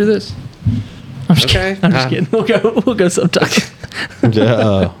 Let's go after this. I'm just Okay. kidding. I'm just kidding. We'll go sometime.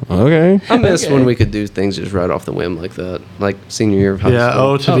 Okay. I miss Okay. when we could do things just right off the whim like that, like senior year of high Yeah, school.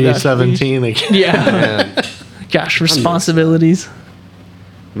 O to Oh, the gosh, 17 again. Yeah. Man, Gosh, responsibilities.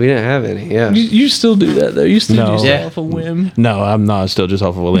 we didn't have any. Yeah. You still do that though. You still No. do stuff Yeah. off a whim. No, I'm not. Still just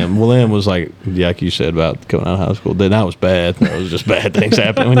off of William. William was like you said about coming out of high school. Then that was bad. That was just bad things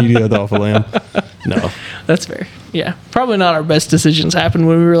happening when you do that off of William. No. That's fair. Yeah. Probably not our best decisions happened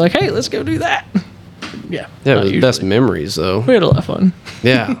when we were like, hey, let's go do that. Yeah. Yeah, not it was usually. best memories though. We had a lot of fun.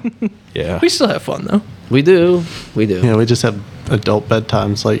 Yeah, Yeah. We still have fun though. we do. We do. Yeah, we just have adult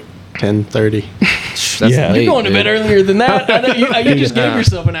bedtimes like 10:30. That's Yeah. late, You're going to bed dude. earlier than that. I know you just gave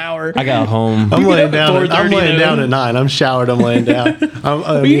yourself an hour. I got home. I'm get laying up at down. 4:30 I'm laying though. down at 9. I'm showered. I'm laying down.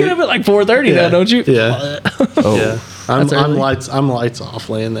 Well, you get up at like 4:30 Yeah. now, don't you? Yeah. Oh. Yeah. I'm That's early. lights off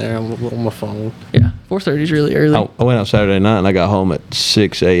laying there. I'm on my phone. Yeah. 4:30 is really early. I went out Saturday night and I got home at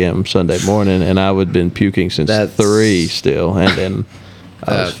 6 a.m. Sunday morning, and I would have been puking since That's- 3 still, and then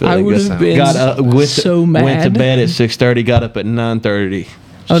I was feeling I would good. have been Got up, so went to mad. bed at 6:30. Got up at 9:30.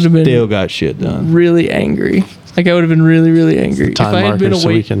 I would have been Still got shit done. really angry. Like I would have been really, really angry Time if I had been marker so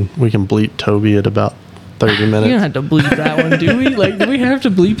awake. we can bleep Toby at about 30 You don't minutes. have to bleep that one, do we? Like, do we have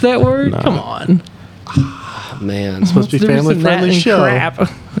to bleep that word? No. Come on. Man, Supposed to be What's the difference family in that friendly and show.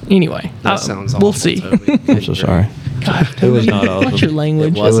 crap? Anyway, that sounds awful. we'll see. Toby. I'm so sorry. God, It was not Watch awesome. your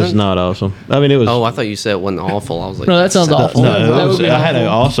language. It It was Wasn't? not awesome. I mean, it was. Oh, I thought you said it wasn't awful. I was like, No, that sounds awful. No, That it was, would be I had an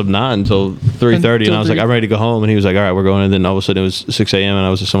awful. awesome night until 3:30, and I was like, I'm ready to go home. And he was like, all right, we're going. And then all of a sudden it was 6 a.m. and I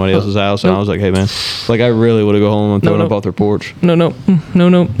was at somebody else's house, and I was like, hey man, like I really would have go home and thrown No, up no. off their porch. No, no way.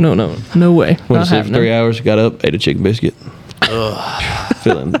 Went to Not sleep for happening. 3 hours, got up, ate a chicken biscuit.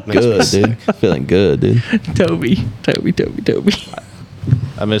 Feeling good, dude. Feeling good, dude. Toby.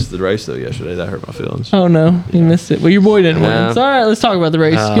 I missed the race though yesterday. That hurt my feelings. Oh no, you missed it. Well, your boy didn't win. Yeah. So, all right, let's talk about the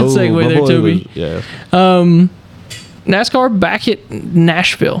race. Good Oh, segue my there, boy Toby. was- yeah. NASCAR back at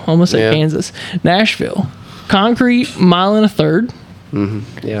Nashville. Almost like Yeah. Kansas. Nashville. Concrete, mile and a third.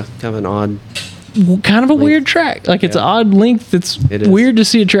 yeah, kind of an odd. Kind of a weird track. Like it's an odd length. It's It is. weird to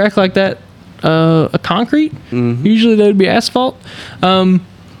see a track like that. A concrete. Mm-hmm. Usually that would be asphalt.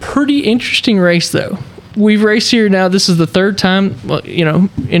 Pretty interesting race though. We've raced here now. This is the third time. Well, you know,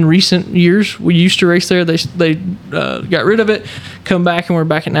 in recent years, we used to race there. They got rid of it. Come back and we're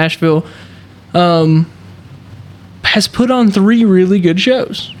back at Nashville. Has put on 3 really good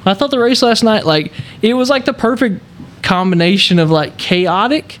shows. I thought the race last night, like it was like the perfect combination of like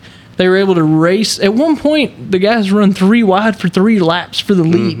chaotic. They were able to race. At one point, the guys run 3 wide for 3 laps for the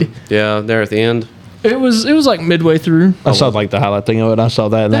lead. Yeah, there at the end. It was like midway through. I saw like the highlight thing of it. I saw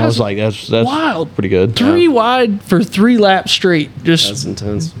that, and I That's was like, that's wild. pretty good. 3 wide for 3 laps straight, That's just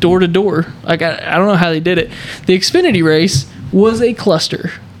intense. door to door. Like I don't know how they did it. The Xfinity race was a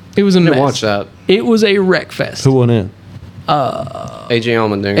cluster. It was a mess. Didn't watch that. It was a wreck fest. Who won it? AJ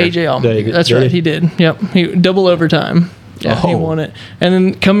Allmendinger. AJ Allmendinger. Did That's he? right. He did. Yep. He double overtime. Yeah, he Oh. won it. And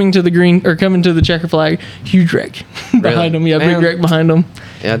then coming to the checker flag, huge wreck behind him. Yeah, big Man. wreck behind him.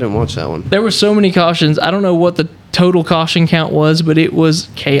 Yeah, I didn't watch that one. There were so many cautions. I don't know what the total caution count was, but it was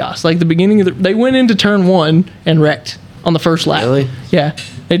chaos. Like the beginning of they went into turn 1 and wrecked on the first lap. Really? Yeah.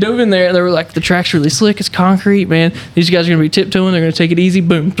 They dove in there. They were like, the track's really slick. It's concrete, man. These guys are going to be tiptoeing. They're going to take it easy.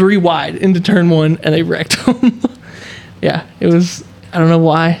 Boom. 3 wide into turn 1, and they wrecked them. Yeah. It was, I don't know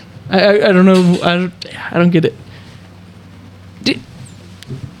why. I don't know. I don't get it.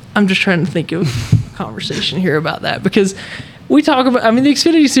 I'm just trying to think of a conversation here about that because we talk about, I mean, the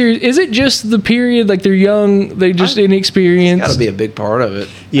Xfinity Series, is it just the period, like they're young, they just inexperienced? Got to be a big part of it.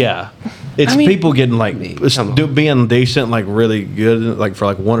 Yeah. It's I mean- people getting like come on. being decent, like really good, like for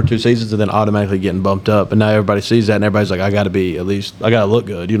like 1 or 2 seasons, and then automatically getting bumped up. And now everybody sees that, and everybody's like, "I got to be at least, I got to look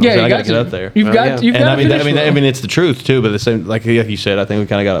good." You know, what I'm saying? I got to get up there. You've got, yeah. you've And got I mean, to finish well. I mean, it's the truth too. But the same, like you said, I think we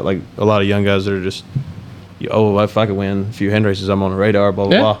kind of got like a lot of young guys that are just, oh, if I could win a few hand races, I'm on the radar. Blah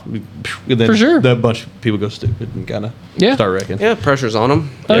blah Yeah. blah. And then For sure. that bunch of people go stupid and kind of Yeah. start wrecking. Yeah, pressure's on them.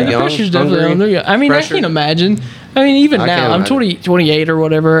 I mean, the pressure's definitely on there. Yeah. I mean, I can't imagine. I mean, even I now, can't I'm imagine. 28 or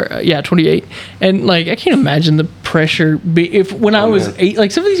whatever. Yeah, 28. And, like, I can't imagine the pressure. When I was man. 8,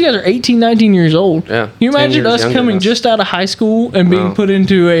 like, some of these guys are 18, 19 years old. Yeah, You 10 imagine years us younger coming than us. just out of high school and being No. put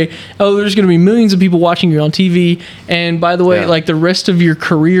into there's going to be millions of people watching you on TV. And, by the way, Yeah. like, the rest of your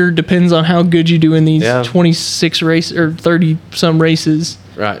career depends on how good you do in these Yeah. 26 races or 30-some races.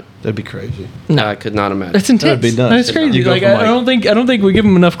 Right. That'd be crazy. No. I could not imagine. That's intense. That'd be nuts. That's crazy. You go Like from, I don't think we give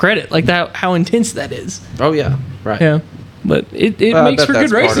them enough credit. Like that, how intense that is. Oh, yeah. Right. Yeah. But it Well, I makes bet for good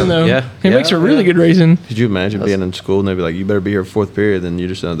that's part racing, of it. though. Yeah. It makes for really Yeah. good racing. Could you imagine being in school and they'd be like, you better be here for fourth period, then you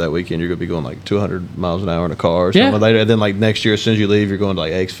just know that weekend you're going to be going like 200 miles an hour in a car or something Yeah. later. And then like next year, as soon as you leave, you're going to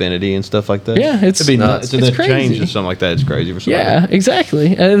like Xfinity and stuff like that. Yeah, it's It'd be nuts. nuts. And It's then change crazy. or something like that. It's crazy for somebody. Yeah,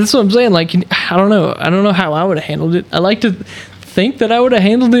 exactly. And that's what I'm saying. Like, I don't know. I don't know how I would have handled it. I like to think that I would have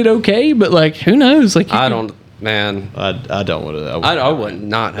handled it okay, but like, who knows? Like, I don't, man. I don't want to. I would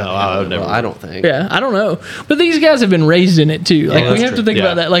not have. No, I would handled it well, never. I don't think. Yeah, I don't know. But these guys have been raised in it too. Like, we that's have to true. think Yeah.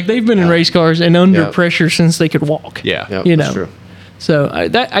 about that. Like, they've been in race cars and under Yep. pressure since they could walk. Yeah. Yep, You that's know. true. So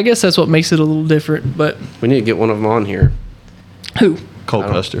I guess that's what makes it a little different. But We need to get one of them on here. who? Cole I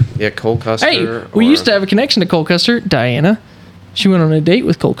don't- Custer. Yeah, Cole Custer. Hey, we used to have a connection to Cole Custer. Diana. She went on a date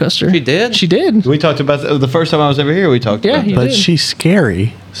with Cole Custer. She did? She did. We talked about the first time I was ever here. We talked Yeah, about he that. But did. she's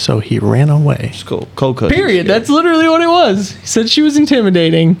scary, so he ran away. It's cool. Cole Custer. Period. That's literally what it was. He said she was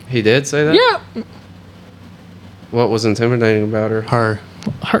intimidating. He did say that. Yeah. What was intimidating about her? Her.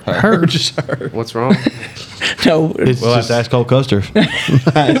 Her. Just her. What's wrong? No. It's We'll have just, to ask Cole Custer.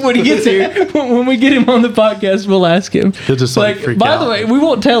 When he gets here, when we get him on the podcast, we'll ask him. He'll just, like, freak by the out. way, we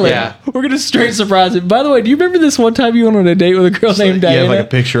won't tell him. Yeah. We're gonna straight surprise him. By the way, do you remember this one time you went on a date with a girl named you have, Diana? like, a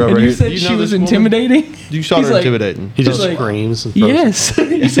picture of and her you here. said Do you she know was this woman? intimidating. You saw He's her like- intimidating. he just like, screams and throws Yes.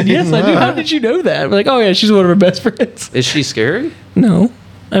 He said, yes, I do. How did you know that? I'm like, oh yeah, she's one of her best friends. Is she scary? No.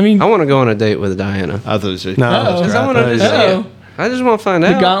 I mean, I want to go on a date with Diana. I thought it was No. Uh-oh. that's I want right. to That is- see it. I just want to find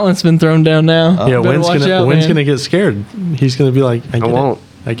the out. gauntlet's been thrown down now. Yeah, Better Wynn's watch gonna out, Wynn's man. gonna get scared. He's gonna be like, I get won't.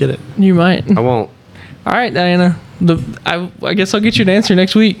 it. I get it. You might. I won't. All right, Diana. I guess I'll get you an answer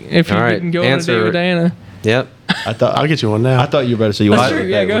next week if you All right, didn't go on a date answer- with Diana. Yep. I'll get you one now. I thought you were better say you That's wanted true. to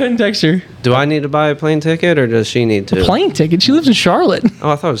Yeah, go ahead and text her. Do I need to buy a plane ticket or does she need to? Plane ticket. She lives in Charlotte. Oh,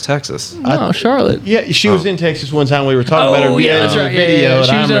 I thought it was Texas. No, Charlotte. Yeah, she was in Texas one time. We were talking about her Oh, yeah, that's her right. video. Yeah, and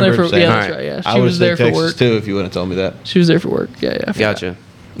she I was down there remember for. saying, Yeah, that's Alright. right. Yeah, I she would was say there for Texas work. too if you wouldn't have told me that. She was there for work. Yeah, yeah. I forgot. I Gotcha.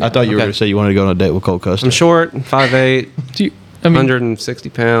 thought you were Okay. going to say you wanted to go on a date with Cole Custer. I'm short, 5'8", Do you, I mean, 160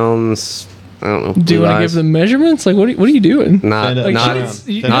 pounds. I don't know. do you blue want to eyes. give them measurements? Like, what are you doing? Not, Stand up. Like, not,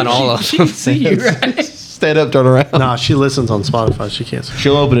 she can- not all of She them. can see you, right? Stand up, turn around. Nah, she listens on Spotify. She can't.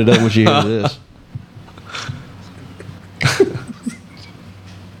 She'll open it up when she hears this.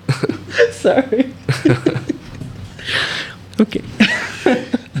 Sorry. Okay.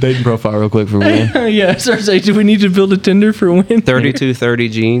 Dating profile real quick for Wynn. Yeah, sorry. Say, do we need to build a Tinder for Wynn? 3230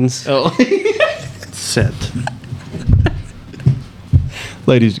 jeans. Oh. Set.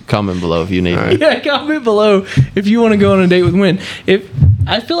 Ladies, comment below if you need me. Yeah, comment below if you want to go on a date with Wynn. If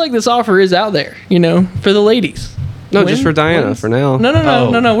I feel like this offer is out there, for the ladies. No, just for Diana Wynn's- for now.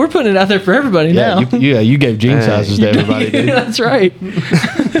 No. We're putting it out there for everybody Yeah, now. you gave jean Hey. sizes to everybody, dude. That's right.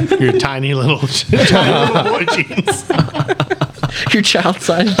 Your tiny little boy jeans. Your child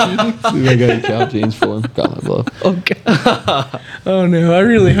size jeans. I got child jeans for him. Comment below. Oh god. Oh no. I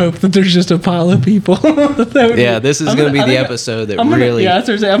really hope that there's just a pile of people. Yeah, this is going to be the episode that really. Yeah, that's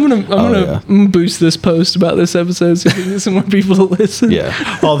what I'm saying. I'm gonna boost this post about this episode so we can get some more people to listen.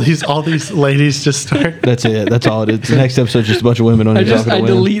 Yeah, all these ladies just start. that's it. That's all it is. The next episode's just a bunch of women on I here talking to Wynn.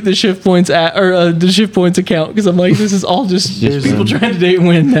 delete the Shift Points the Shift Points account because I'm like, this is all just people trying to date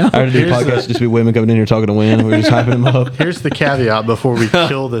Wynn now. I already do podcasts just be women coming in here talking to Wynn. We're just hyping them up. Here's the caveat before we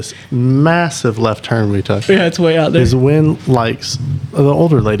kill this massive left turn we took. Yeah, it's way out there. Is Wynn likes the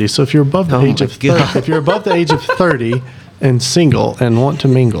older ladies. So if you're above the age of 30, if you're above the age of 30 and single and want to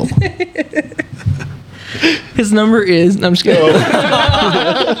mingle, His number is. No, I'm just kidding.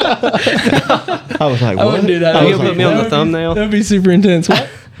 I was like, I what? wouldn't do that. Are you That gonna put me on would the be- thumbnail? That'd be super intense. What?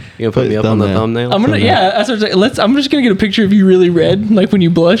 You gonna put me up on the thumbnail? I'm gonna. Yeah, that's what I'm saying. I'm just gonna get a picture of you really red, like when you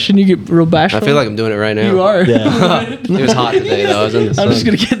blush and you get real bashful. I feel like I'm doing it right now. you are. Yeah. It was hot today though. I was in the sun. I'm just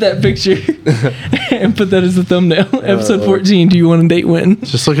gonna get that picture and put that as the thumbnail. Episode 14. Do you want to date Wynn?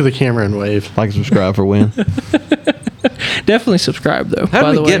 just look at the camera and wave. Like and subscribe for Wynn. Definitely subscribe though. How by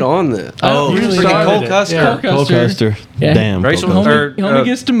did the we get way. on this? Oh, you freaking started Cole it. Custer. Yeah. Cole Custer. Yeah. Damn. Rachel Cole Custer. Homie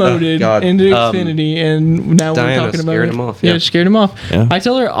gets demoted God. into Um, Xfinity, and now Diana we're talking about scared it. him off, Yeah, yeah. scared him off. Yeah. I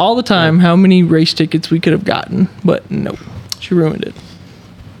tell her all the time how many race tickets we could have gotten, but nope, she ruined it.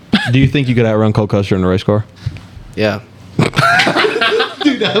 Do you think you could outrun Cole Custer in a race car? Yeah.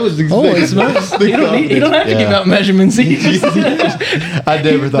 Dude, that was Holy smokes! You don't have to give out measurements. He just- I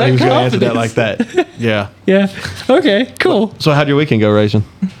never thought That he was going to answer that confidence. like that. Yeah. yeah. Okay. Cool. So how'd your weekend go racing?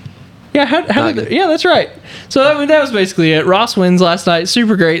 Yeah. How Not did good. yeah, that's right. So that was basically it. Ross wins last night.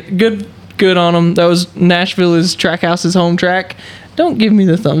 Super great. Good on him. That was Nashville is Trackhouse's home track. Don't give me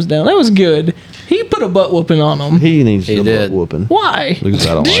the thumbs down. That was good. He put a butt whooping on him. He needs He some did. whooping. Why? Because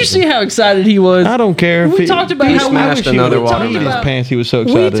I don't Did you like see him. how excited he was? I don't care. We talked about he how smashed we another talked watermelon. his about- pants. He was so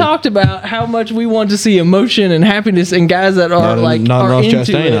We excited. talked about how much we want to see emotion and happiness in guys that are not in are Ross into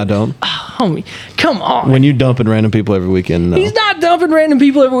Chastain, it. I don't. Homie, come on. When you dumping random people every weekend, no. He's not dumping random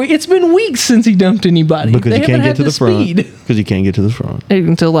people every week. It's been weeks since he dumped anybody. Because they you can't haven't get to had the front. speed. Because you can't get to the front.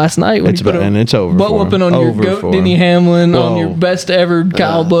 Until last night when It's he put about- a and it's over butt for him. whooping on your Over goat for Denny him. Hamlin, on Whoa. your best ever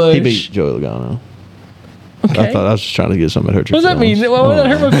Kyle Busch. He beat Joey Logano. Okay. I thought I was just trying to get something that hurt What your does that mean? feelings. Well, I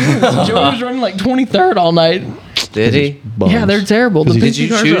hurt my feelings. Joey was running like 23rd all night. Did he? Bums. Yeah, they're terrible. The Did Pinky you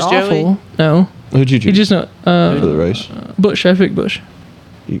cars choose are Joey? awful. No, Who'd you he choose just for the race? Bush. I picked Bush.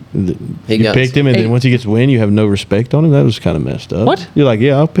 You got- picked him, and Hey. then once he gets win, you have no respect on him. That was kind of messed up. What? You're like,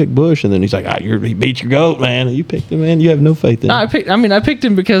 yeah, I'll pick Bush, and then he's like, he beat your goat, man. And you picked him, man. You have no faith in No, him. I picked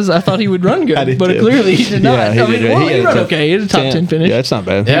him because I thought he would run I good, did but too. clearly he did not. Yeah, he I mean, did. well, He he had ran a okay. He had a top 10 finish. Yeah, it's not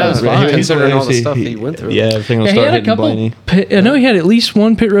bad. Yeah, it's fine, He- considering all the he- stuff he went through. Yeah, everything will Yeah, he start had a hitting couple. Blaney. I know he had at least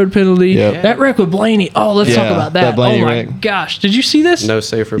one pit road penalty. Yep. That wreck with Blaney. Oh, let's talk Yeah, about that that. Blaney Oh my wreck. gosh, did you see this? No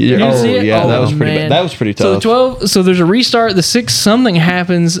safer. Yeah. You didn't Oh, see it? yeah, that was pretty man. bad. That was pretty So the tough. 12. So there's a restart. The 6 something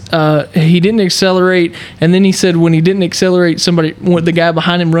happens. He didn't accelerate, and then he said when he didn't accelerate, the guy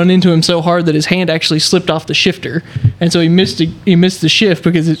behind him run into him so hard that his hand actually slipped off the shifter, and so he missed the shift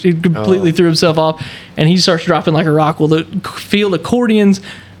because it completely threw himself off, and he starts dropping like a rock. Well, the field accordions.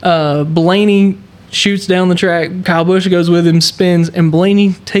 Blaney shoots down the track. Kyle Busch goes with him, spins, and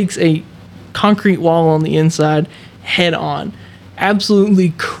Blaney takes a concrete wall on the inside head on.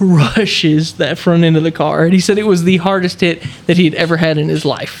 Absolutely crushes that front end of the car. And he said it was the hardest hit that he had ever had in his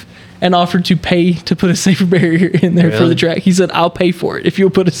life, and offered to pay to put a safer barrier in there for the Really? track. He said, I'll pay for it if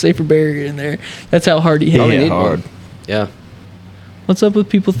you'll put a safer barrier in there. That's how hard he hit. He we hit need hard. one. Yeah. What's up with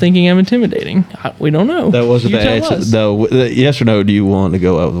people thinking I'm intimidating? We don't know. That wasn't You the tell answer. us. No, yes or no? Do you want to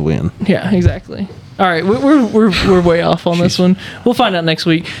go out with a win? Yeah, exactly. All right, we're way off on this one. We'll find out next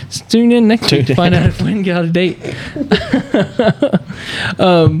week. Tune in next week to find out if Wynn got a date.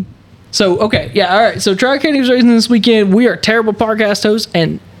 So okay, yeah, all right. So Tri-County was racing this weekend. We are terrible podcast hosts,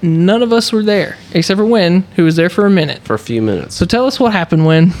 and none of us were there except for Wynn, who was there for a minute. For a few minutes. So tell us what happened,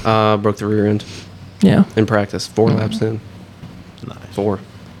 Wynn. Broke the rear end Yeah, in practice. 4 laps in. Nice. 4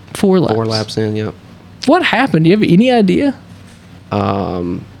 4 laps. 4 laps in. Yep. What happened? Do you have any idea?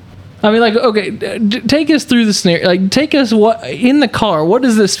 Um, I mean, like, okay, take us through the scenario. Like, take us in the car. What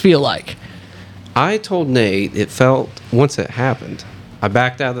does this feel like? I told Nate it felt once it happened. I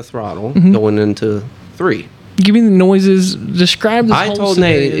backed out of the throttle Mm-hmm. going into 3. Give me the noises. Describe this I whole told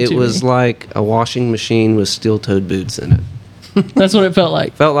scenario Nate it to was me. like a washing machine with steel-toed boots in it. That's what it felt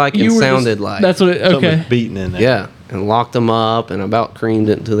like. Felt like You it were just- sounded like. That's what it. Something Okay. was beating in there. Yeah, and locked them up and about creamed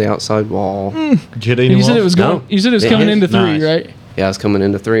it into the outside wall. Mm. Did you hit And you said anyone? it was going. No. You said it was Yeah. coming into 3, Nice. right? Yeah, I was coming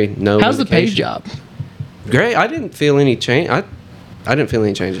into 3. No. How's the pace indication. job? Great. I didn't feel any change. I didn't feel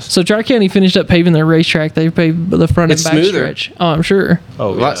any changes. So Tri-County finished up paving their racetrack. They paved the front It's and back smoother. stretch. Oh, I'm sure. Oh,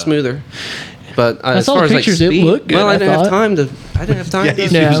 A lot smoother. But as saw far the as like pictures, it speed, looked good, well, I I didn't have thought. time to. I didn't have time. Yeah, to,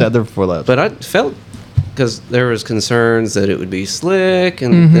 he was out there for 4 laps. But I felt because there was concerns that it would be slick,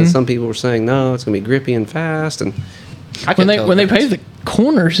 and Mm-hmm. then some people were saying no, it's gonna be grippy and fast. And I When could tell they the paved the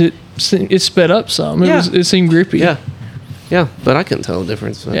corners, it sped up some. Yeah. It seemed grippy. yeah, but I couldn't tell the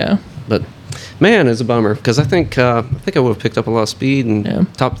difference. Yeah. But man, it's a bummer because I think I would have picked up a lot of speed and Yeah.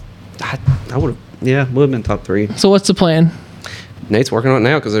 top. I would have would have been top 3. So what's the plan? Nate's working on it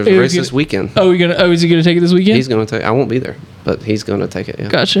now because there's He a was race gonna- this weekend. Is he gonna take it this weekend? He's gonna take. I won't be there, but he's gonna take it. Yeah.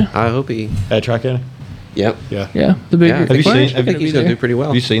 Gotcha. I hope he. At Tri-County? Yep. Yeah. Yeah, the bigger. Yeah, Have you Well, seen- he's have you- gonna be He's gonna there. do pretty well.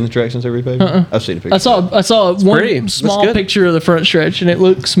 Have you seen the tracks since every paved? I've seen a picture. I saw one pretty. Looks small good. picture of the front stretch, and it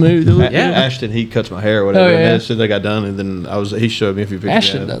looked smooth. It looked, Yeah. Ashton, he cuts my hair or whatever. Oh, yeah. And then as soon as I got done, and then he showed me a few pictures.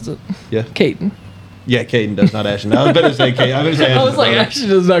 Ashton of that. does it. Yeah. Caden. Yeah, Caden does, not Ashton. I was better to say Caden. I was I was like, Ashton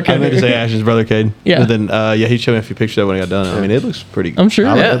does not I come meant to say here. Ashton's brother, Caden. Yeah. And then, he showed me a few pictures of it when I got done. I mean, it looks pretty. I'm sure.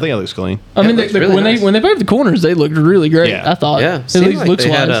 I Yeah. think it looks clean. I mean, it looks really when nice. they paved the corners, they looked really great. Yeah. I thought. Yeah, At least looks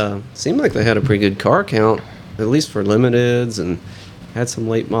wise. seemed like they had a pretty good car count, at least for limiteds, and had some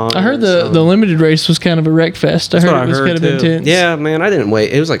late models. I heard the limited race was kind of a wreck fest. I That's heard what it was kind of too. intense. Yeah, man, I didn't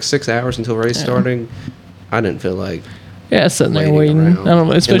wait. It was like 6 hours until race Yeah. starting. I didn't feel like Yeah, sitting there waiting. around. I don't know, In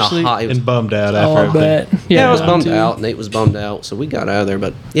the especially. hot- it was- And bummed out Oh, after I everything. bet. yeah, I was bummed too. out. Nate was bummed out, so we got out of there.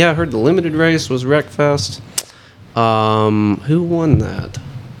 But yeah, I heard the limited race was Wreckfest. Who won that?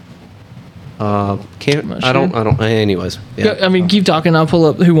 Can't not I don't sure. I don't. Anyways, yeah. I mean, keep talking. I'll pull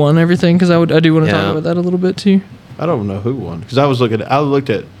up who won everything because I do want to talk Yeah. about that a little bit too. I don't know who won because I looked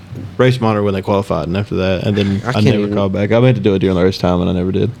at race monitor when they qualified, and after that, and then I I can't never even- called back. I meant to do it during the race time, and I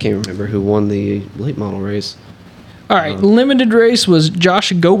never did. Can't remember who won the late model race. All right, limited race was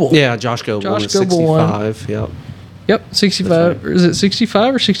Josh Goebel. Yeah, Josh Goebel. Josh won at Goebel won. 65. Yep. Yep, 65. Is it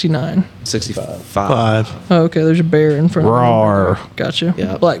 65 or 69? 65. 5. Oh, okay. There's a bear in front Roar. of me. Gotcha.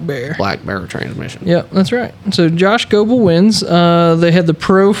 Yep. Black bear. Black Bear transmission. Yep, that's right. So Josh Goebel wins. They had the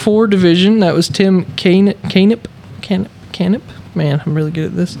Pro 4 division. That was Tim Canip. Man, I'm really good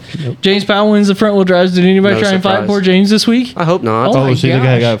at this. James Powell wins the front wheel drives. Did anybody No try and fight surprise. poor James this week? I hope not. Oh, my See, the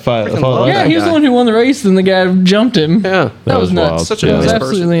guy gosh. got five. Freaking love Yeah, that he was the guy. one who won the race, and the guy jumped him. Yeah. That was was nuts. wild. Such a It was nice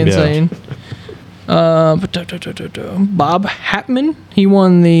absolutely person. insane. Bob Hapman, he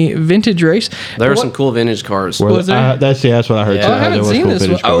won the vintage race. There are What- some cool vintage cars. Was there? That's what I heard. Yeah. too. Oh, I haven't There was seen cool this one.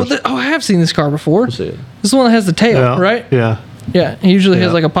 vintage Oh, cars. I have seen this car before. see it. This is the one that has the tail, Yeah. right? Yeah. Yeah. He usually has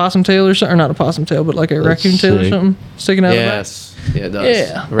Yeah. like a possum tail or something, or not a possum tail, but like a raccoon tail or see. something sticking out Yes. Yeah, it does.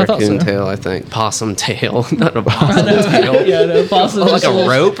 Yeah, I thought Raccoon so. tail, I think. Possum tail. Not a possum of the back. tail. Yeah, no, possum. Like just a little-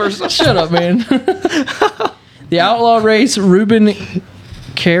 rope or something. Shut up, man. The outlaw race, Ruben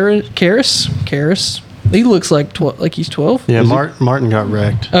Karras. He looks like he's 12. Yeah. Martin got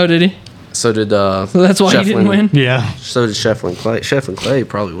wrecked. Oh, did he? So did So that's why he didn't Shefflin. win. Yeah. So did Shefflin Clay. Shefflin Clay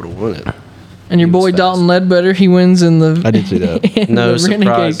probably would have won it. And your He boy was Dalton Ledbetter, he wins in the. I did see that. in No the Renegade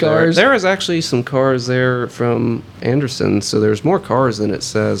surprise there. cars. There is actually some cars there from Anderson, so there's more cars than it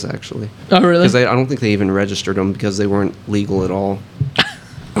says actually. Oh, really? Because I don't think they even registered them because they weren't legal at all.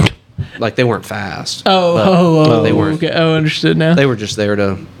 Like they weren't fast. Oh, they weren't. Okay. Oh, understood now. They were just there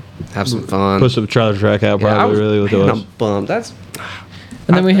to have some fun. Put some trailer track out. Yeah, I Probably was, really what it man, was. I'm bummed. That's.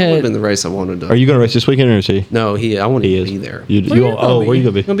 And then we that would have had. been the race I wanted to. Are you going to race this weekend or is he? No, I want He to is. be there. You, Where you where gonna you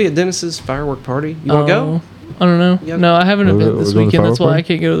going be? to Gonna be? be at Dennis's firework party. You want to Oh, go? I don't know. Yeah. No, I have an We're event go- this we're going to weekend. That's firework why I party?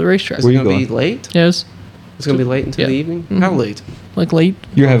 can't go to the racetrack. It's Where you gonna be going? late. Yes, It's gonna be late until Yeah. the evening. Mhm. How late? like late.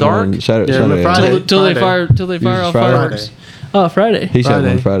 You're having Dark? one Saturday. Yeah, Saturday. Friday. Till they fire Friday. off Friday? fireworks. Oh, Friday. He's having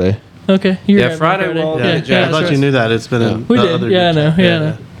one Friday. Friday. Okay. You're Yeah, having Friday Friday. we'll all Yeah, get Yeah, I that's thought right. you knew that. It's been in We the did. other Yeah, I know. group chat. Yeah, I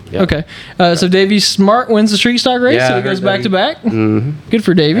know. Yeah. Okay. So Davey Smart wins the street stock race, Yeah, so I he goes heard back to back. Mm-hmm. Good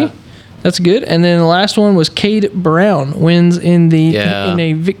for Davey. Yeah. That's good. And then the last one was Cade Brown wins in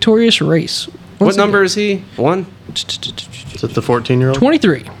a victorious race. What number is he? 1? Is it the 14-year-old?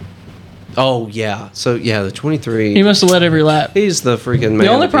 23. Oh yeah. So yeah, the 23. He must have led every lap. He's the freaking man. The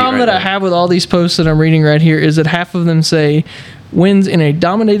only problem that I have with all these posts that I'm reading right here is that half of them say wins in a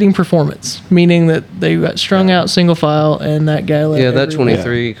dominating performance, meaning that they got strung out single file and that guy led Yeah, that every lap.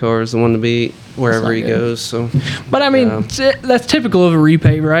 23 car is the one to beat wherever not he good. goes. So But I mean, that's typical of a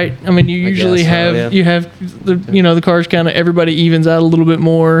repay, right? I mean, you usually guess so, have yeah. you have the cars kind of everybody evens out a little bit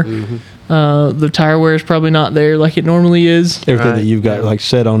more. Mm-hmm. The tire wear is probably not there like it normally is. Everything Right. that you've got like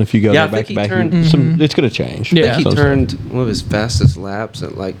set on, if you go Yeah, I back think to he back, turned- it's going to change. Yeah. I think he Some stuff. turned one of his fastest laps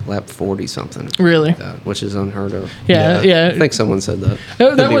at like lap 40 something. Really? Which is unheard of. Yeah. I think someone said that.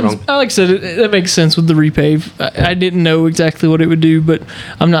 That Could be one's, wrong. like I said, that makes sense with the repave. I didn't know exactly what it would do, but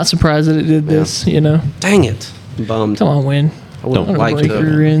I'm not surprised that it did this. Dang it! I'm bummed. Come on, Win. I would Don't like break your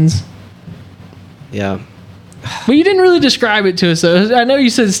to. ends. Yeah. Well, you didn't really describe it to us, though. I know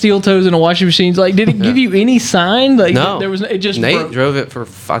you said steel toes in a washing machine. Like, did it give you any sign? Like, No. there was. It just Nate broke. drove it for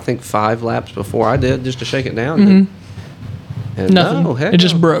I think 5 laps before I did, just to shake it down. And Nothing. No, heck It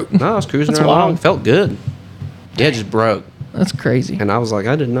just no. broke. No, I was cruising That's right along. wild. Felt good. Yeah, it just broke. That's crazy. And I was like,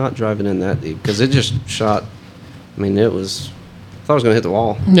 I did not drive it in that deep because it just shot. I mean, it was. I thought I was going to hit the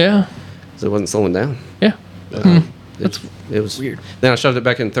wall Yeah. because it wasn't slowing down. Yeah. It was weird. Then I shoved it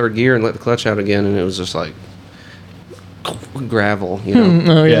back in third gear and let the clutch out again, and it was just like gravel, you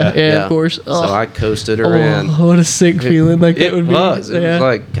know. Oh yeah. Yeah. Yeah. Of course. So I coasted her in. Oh, what a sick feeling! Like It that would was. be. It Yeah. was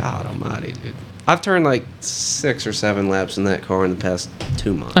like God Almighty, dude. I've turned like 6 or 7 laps in that car in the past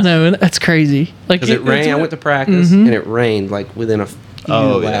 2 months. I know, and that's crazy. Like Because it rained. I went to practice Mm-hmm. and it rained like within a few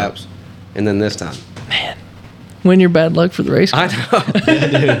Oh, yeah. laps, and then this time. Win your bad luck for the race. I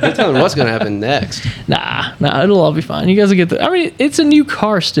know. I'm telling you what's going to happen next. Nah, it'll all be fine. You guys will get the. I mean, it's a new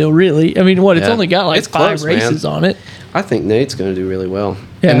car still, really. I mean, what? It's Yeah. only got like It's 5 close, man. races on it. I think Nate's going to do really well.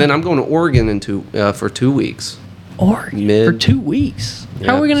 Yeah. And then I'm going to Oregon for 2 weeks. Oregon Mid- for 2 weeks. How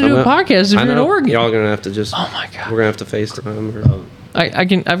Yeah, are we going to so do a I'm gonna- podcast if I you're in know. Oregon? Y'all going to have to just. Oh my god! We're going to have to FaceTime or I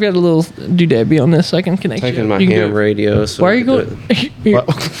can. I've got a little doodabby on this. I can connect. taking you. my You can do ham it. radio. So Why are we you can do going? it.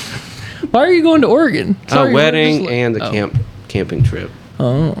 Why are you going to Oregon? A Sorry, wedding just- and a camping trip.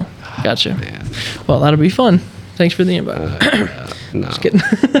 Oh, gotcha. Man. Well, that'll be fun. Thanks for the invite. No. Just kidding.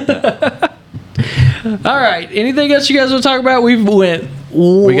 All right. Anything else you guys want to talk about? We went.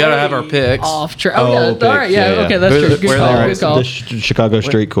 We gotta have our picks. Off track. Oh, Oh, yeah. picks, All right. Yeah. yeah. Okay. That's Where- true. Good where call. they're Good at. call. The Chicago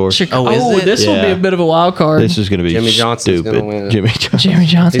Street Course. Chicago. Oh, is it? This will be Yeah. a bit of a wild card. This is going to be Jimmy Johnson's stupid. gonna win it. Jimmy Johnson. Jimmy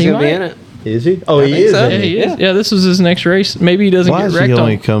Johnson. He's he going to be might. in it. Is he? Oh, he think is. so. Yeah, isn't he he? is. Yeah, this was his next race. Maybe he doesn't Why get is he wrecked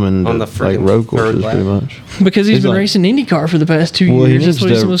only on coming on to the like freaking road third courses lap? pretty much? because he's He's been like- racing IndyCar for the past 2 Well, he years. That's needs what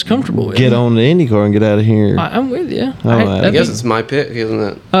he's to the most comfortable with. Get on the IndyCar and get out of here. I'm with you. Oh, I guess think- it's my pick, isn't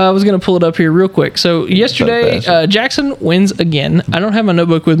it? I was going to pull it up here real quick. So yesterday, bastard. Jackson wins again. I don't have my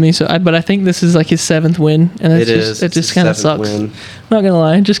notebook with me, but I think this is like his 7th win, and that's It just is. it It's just his kind of 7th sucks. win. Not gonna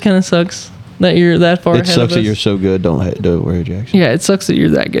lie, it just kind of sucks that you're that far It ahead sucks of that us. you're so good. Don't do it, Ray Jackson. Yeah, it sucks that you're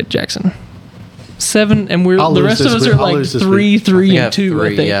that good, Jackson. 7, and I'll the lose rest of this us week. are I'll like lose this 3, week. 3, I and have 2. I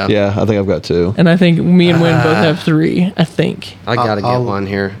three, think. yeah. Yeah, I think I've got 2. And I think me and Wynn both have 3. I think. I gotta get I'll- one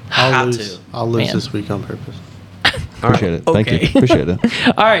here. I'll Got lose. to. I'll lose Man. this week on purpose. Appreciate it. Thank okay. you. Appreciate it.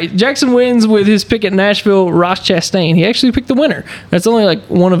 All right, Jackson wins with his pick at Nashville. Ross Chastain. He actually picked the winner. That's only like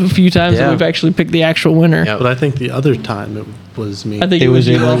one of a few times that Yeah. we've actually picked the actual winner. Yep. But I think the other time it was me. I think It was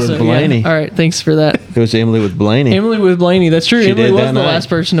you Emily with also, Blaney. Yeah. All right, thanks for that. It was Emily with Blaney. Emily with Blaney. That's true. She Emily did was that the night. last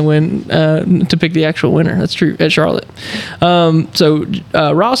person to win to pick the actual winner. That's true at Charlotte. So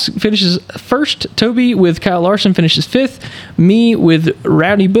Ross finishes first. Toby with Kyle Larson finishes 5th. Me with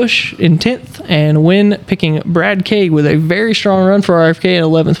Rowdy Bush in 10th, and Wynn picking Brad K with a very strong run for RFK in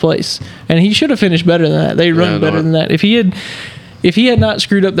 11th place. And he should have finished better than that. They run no, better than that. If he had not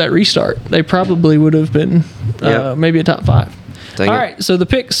screwed up that restart, they probably would have been Yeah. maybe a top 5. Dang All it. right, so the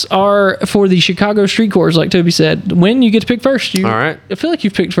picks are for the Chicago Street Course, like Toby said. Win, you get to pick first. All right. I feel like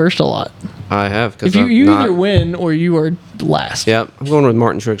you've picked first a lot. I have. If you either win or you are last. Yep. I'm going with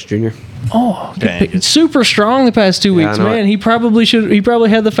Martin Truex Jr. Oh, good pick. Super strong the past 2 Yeah, weeks, I know man. it. He probably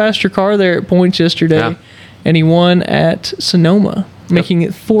had the faster car there at points yesterday, Yeah. and he won at Sonoma, making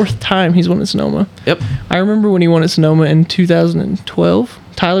it 4th time he's won at Sonoma. Yep. I remember when he won at Sonoma in 2012.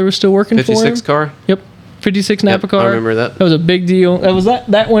 Tyler was still working for him. 56 car. Yep. 56 Napa Yep, car. I remember that. That was a big deal. That was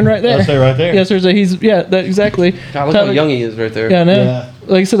that one right there. That's it right there. Yes, there's a that exactly. God, look how young he is right there. Yeah, I know. Yeah.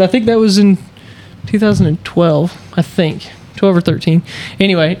 Like I said, I think that was in 2012. I think 12 or 13.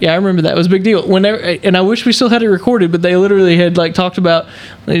 Anyway, yeah, I remember that. It was a big deal. And I wish we still had it recorded, but they literally had like talked about,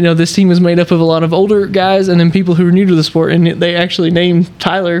 this team was made up of a lot of older guys and then people who were new to the sport, and they actually named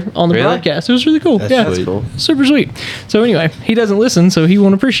Tyler on the Really? broadcast. It was really cool. That's yeah, sweet. Cool. super sweet. So anyway, he doesn't listen, so he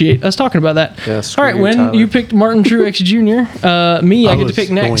won't appreciate us talking about that. Yeah, screw all right, you, when Tyler. you picked Martin Truex Jr., me, I get to was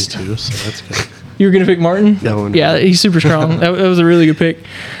pick next. Going to, so that's good. You were gonna pick Martin? Going. Yeah, he's super strong. that was a really good pick.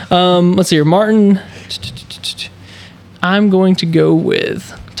 Let's see here, Martin. I'm going to go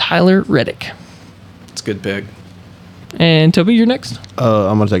with Tyler Reddick. It's a good pick. And Toby, you're next.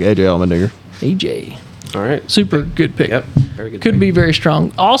 I'm gonna take AJ Allmendinger. AJ, All right. super good pick. Yep. Very good. Could pick. be very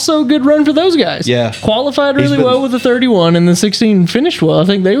strong. Also, good run for those guys. Yeah. Qualified He's really been- well with the 31, and the 16 finished well. I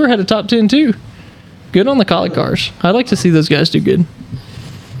think they had a top 10 too. Good on the collie cars. I'd like to see those guys do good.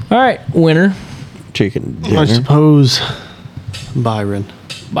 All right, winner, Chicken I dinner. suppose Byron.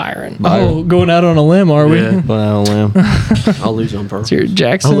 Byron. Byron. Oh, going out on a limb, are we? Yeah. But I don't limb. I'll lose on purpose. Here,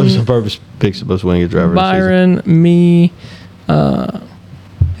 Jackson. I'll lose on purpose. Pick supposed to win a driver. Byron, me.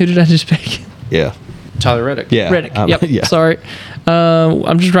 Who did I just pick? Yeah. Tyler Reddick. Yeah. Reddick. I'm- Yep. Yeah. Sorry.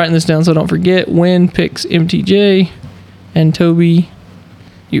 I'm just writing this down so I don't forget. Wynn picks MTJ, and Toby,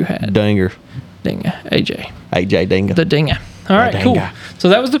 you had Danger. Dinga, AJ, AJ Dinga. the Dinga. All right, cool. Dinga. So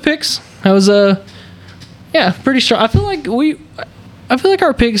that was the picks. That was pretty strong. I feel like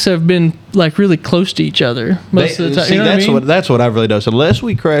our picks have been like really close to each other most of the time. See, You know that's what I mean? that's what I've really done. So unless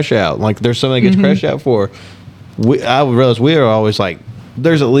we crash out, like there's something that gets Mm-hmm. crashed out for, I would realize we are always like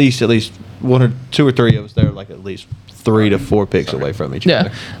there's at least one or two or three of us that are like at least 3 to 4 picks away from each Yeah.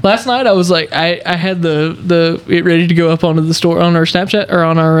 other. Last night I was like, I had the it ready to go up onto the store on our Snapchat or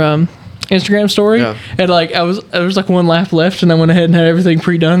on our Instagram story, Yeah. and like there was like one lap left, and I went ahead and had everything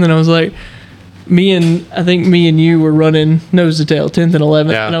pre-done. And I was like, I think me and you were running nose to tail, 10th and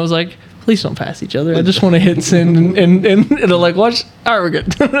 11th, Yeah. and I was like, please don't pass each other. I just want to hit send and I'm like, watch. All right, we're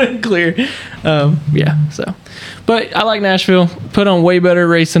good, clear. Yeah. So, but I like Nashville. Put on way better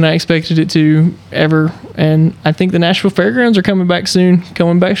race than I expected it to ever, and I think the Nashville Fairgrounds are coming back soon.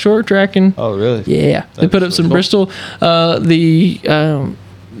 Coming back short tracking. Oh, really? Yeah, they put up That's some cool. Bristol.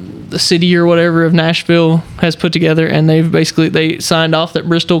 The city or whatever of Nashville has put together, and they signed off that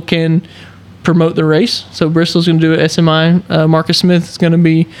Bristol can promote the race. So Bristol's going to do it. SMI. Marcus Smith is going to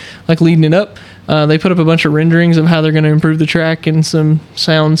be like leading it up. They put up a bunch of renderings of how they're going to improve the track and some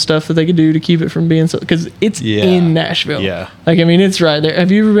sound stuff that they could do to keep it from being so, because it's Yeah. in Nashville. Yeah. Like, I mean, it's right there. Have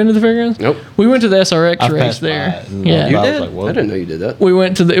you ever been to the fairgrounds? Nope. We went to the SRX I've race passed by there. it and Yeah. You I was did? like, whoa. I didn't know you did that. We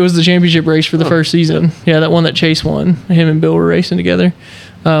went to it was the championship race for the first season. Yeah, that one that Chase won. Him and Bill were racing together.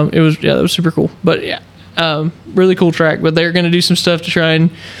 That was super cool. But yeah, Really cool track, but they're going to do some stuff to try and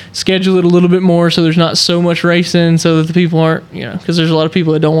schedule it a little bit more so there's not so much racing, so that the people aren't, because there's a lot of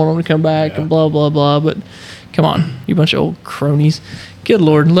people that don't want them to come back and blah, blah, blah. But come on, you bunch of old cronies. Good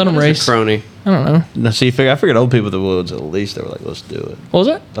Lord, let them race. Crony. I don't know. No, see, I figured old people that would at least they were like, let's do it. What was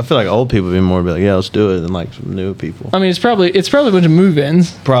that? I feel like old people would be more be like, yeah, let's do it, than like some new people. I mean, it's probably a bunch of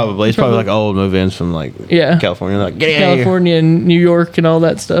move-ins. Probably. It's probably like old move-ins from like California. Like, get out of here. California and New York and all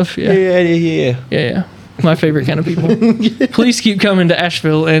that stuff. Yeah. My favorite kind of people. Please keep coming to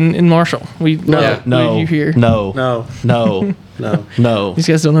Asheville and Marshall. We love you here. No. These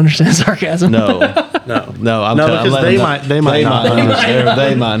guys don't understand sarcasm. No. Because they might not understand.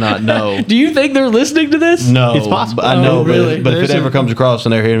 They might not know. Do you think they're listening to this? No, it's possible. I know, really? but if it ever comes across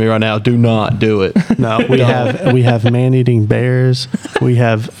and they're hearing me right now, do not do it. No, we have man-eating bears. We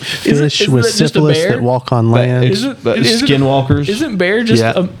have fish Isn't with that just a syphilis bear? that walk on land. Skinwalkers. Isn't bear just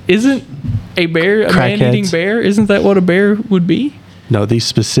isn't a bear a man-eating Crackheads. bear? Isn't that what a bear would be? No, these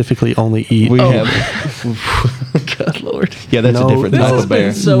specifically only eat. We have. God Lord. Yeah, that's a different This type has of bear.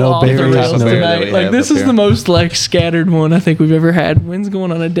 been so No off the berries, rails no bear that tonight. we Like have this up is here. the most like scattered one I think we've ever had. Wynn's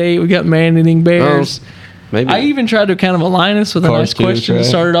going on a date. We got man-eating bears. Maybe. I even tried to kind of align us with a Cars nice 2 question to track.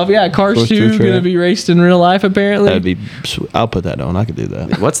 start it off. Yeah, Cars Cars 2 2 going to track. be raced in real life apparently. That'd be. I'll put that on. I could do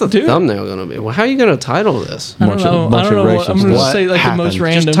that. What's the thumbnail going to be? Well, how are you going to title this? I don't know. bunch of What. racing I'm going to stuff. say like What the most happened?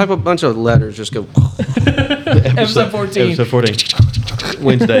 random. Just type a bunch of letters. Just go. Episode 14. Episode 14.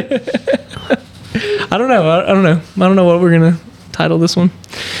 Wednesday. I don't know. I don't know what we're going to title this one.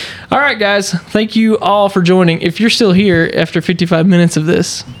 All right, guys. Thank you all for joining. If you're still here after 55 minutes of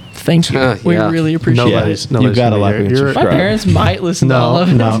this, thank you. We Yeah. really appreciate it. Nobody's You've got to gonna like hear- and you're- My subscribe. parents might listen to all of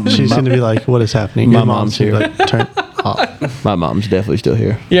it. No, she's going to be like, "What is happening?" My Your mom's gonna be here. Like, turn off. My mom's definitely still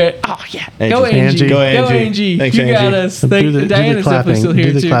here. Yeah. Oh, yeah. Go Angie. Angie. Go Angie. Thanks, you got Angie. us. Do the Diana's definitely clapping. still here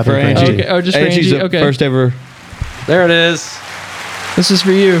Do the too. clapping For for Angie. Angie. Okay. Oh, just for Angie's Angie. the Okay. first ever. There it is. This is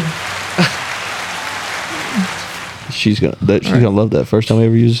for you. She's gonna love that. First time I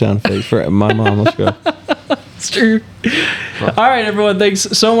ever used a sound effect for my mom. Let's go. It's true. All right, everyone. Thanks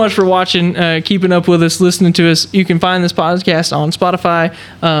so much for watching, keeping up with us, listening to us. You can find this podcast on Spotify,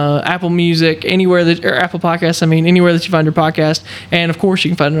 Apple Music, or Apple Podcasts. Anywhere that you find your podcast. And of course,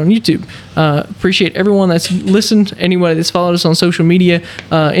 you can find it on YouTube. Appreciate everyone that's listened, anybody that's followed us on social media,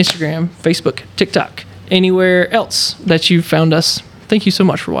 Instagram, Facebook, TikTok, anywhere else that you've found us. Thank you so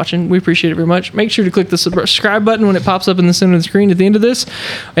much for watching. We appreciate it very much. Make sure to click the subscribe button when it pops up in the center of the screen at the end of this.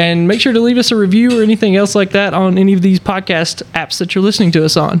 And make sure to leave us a review or anything else like that on any of these podcast apps that you're listening to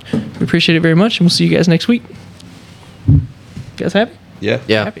us on. We appreciate it very much, and we'll see you guys next week. You guys happy? Yeah.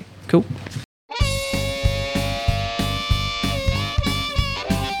 Yeah. Happy. Cool.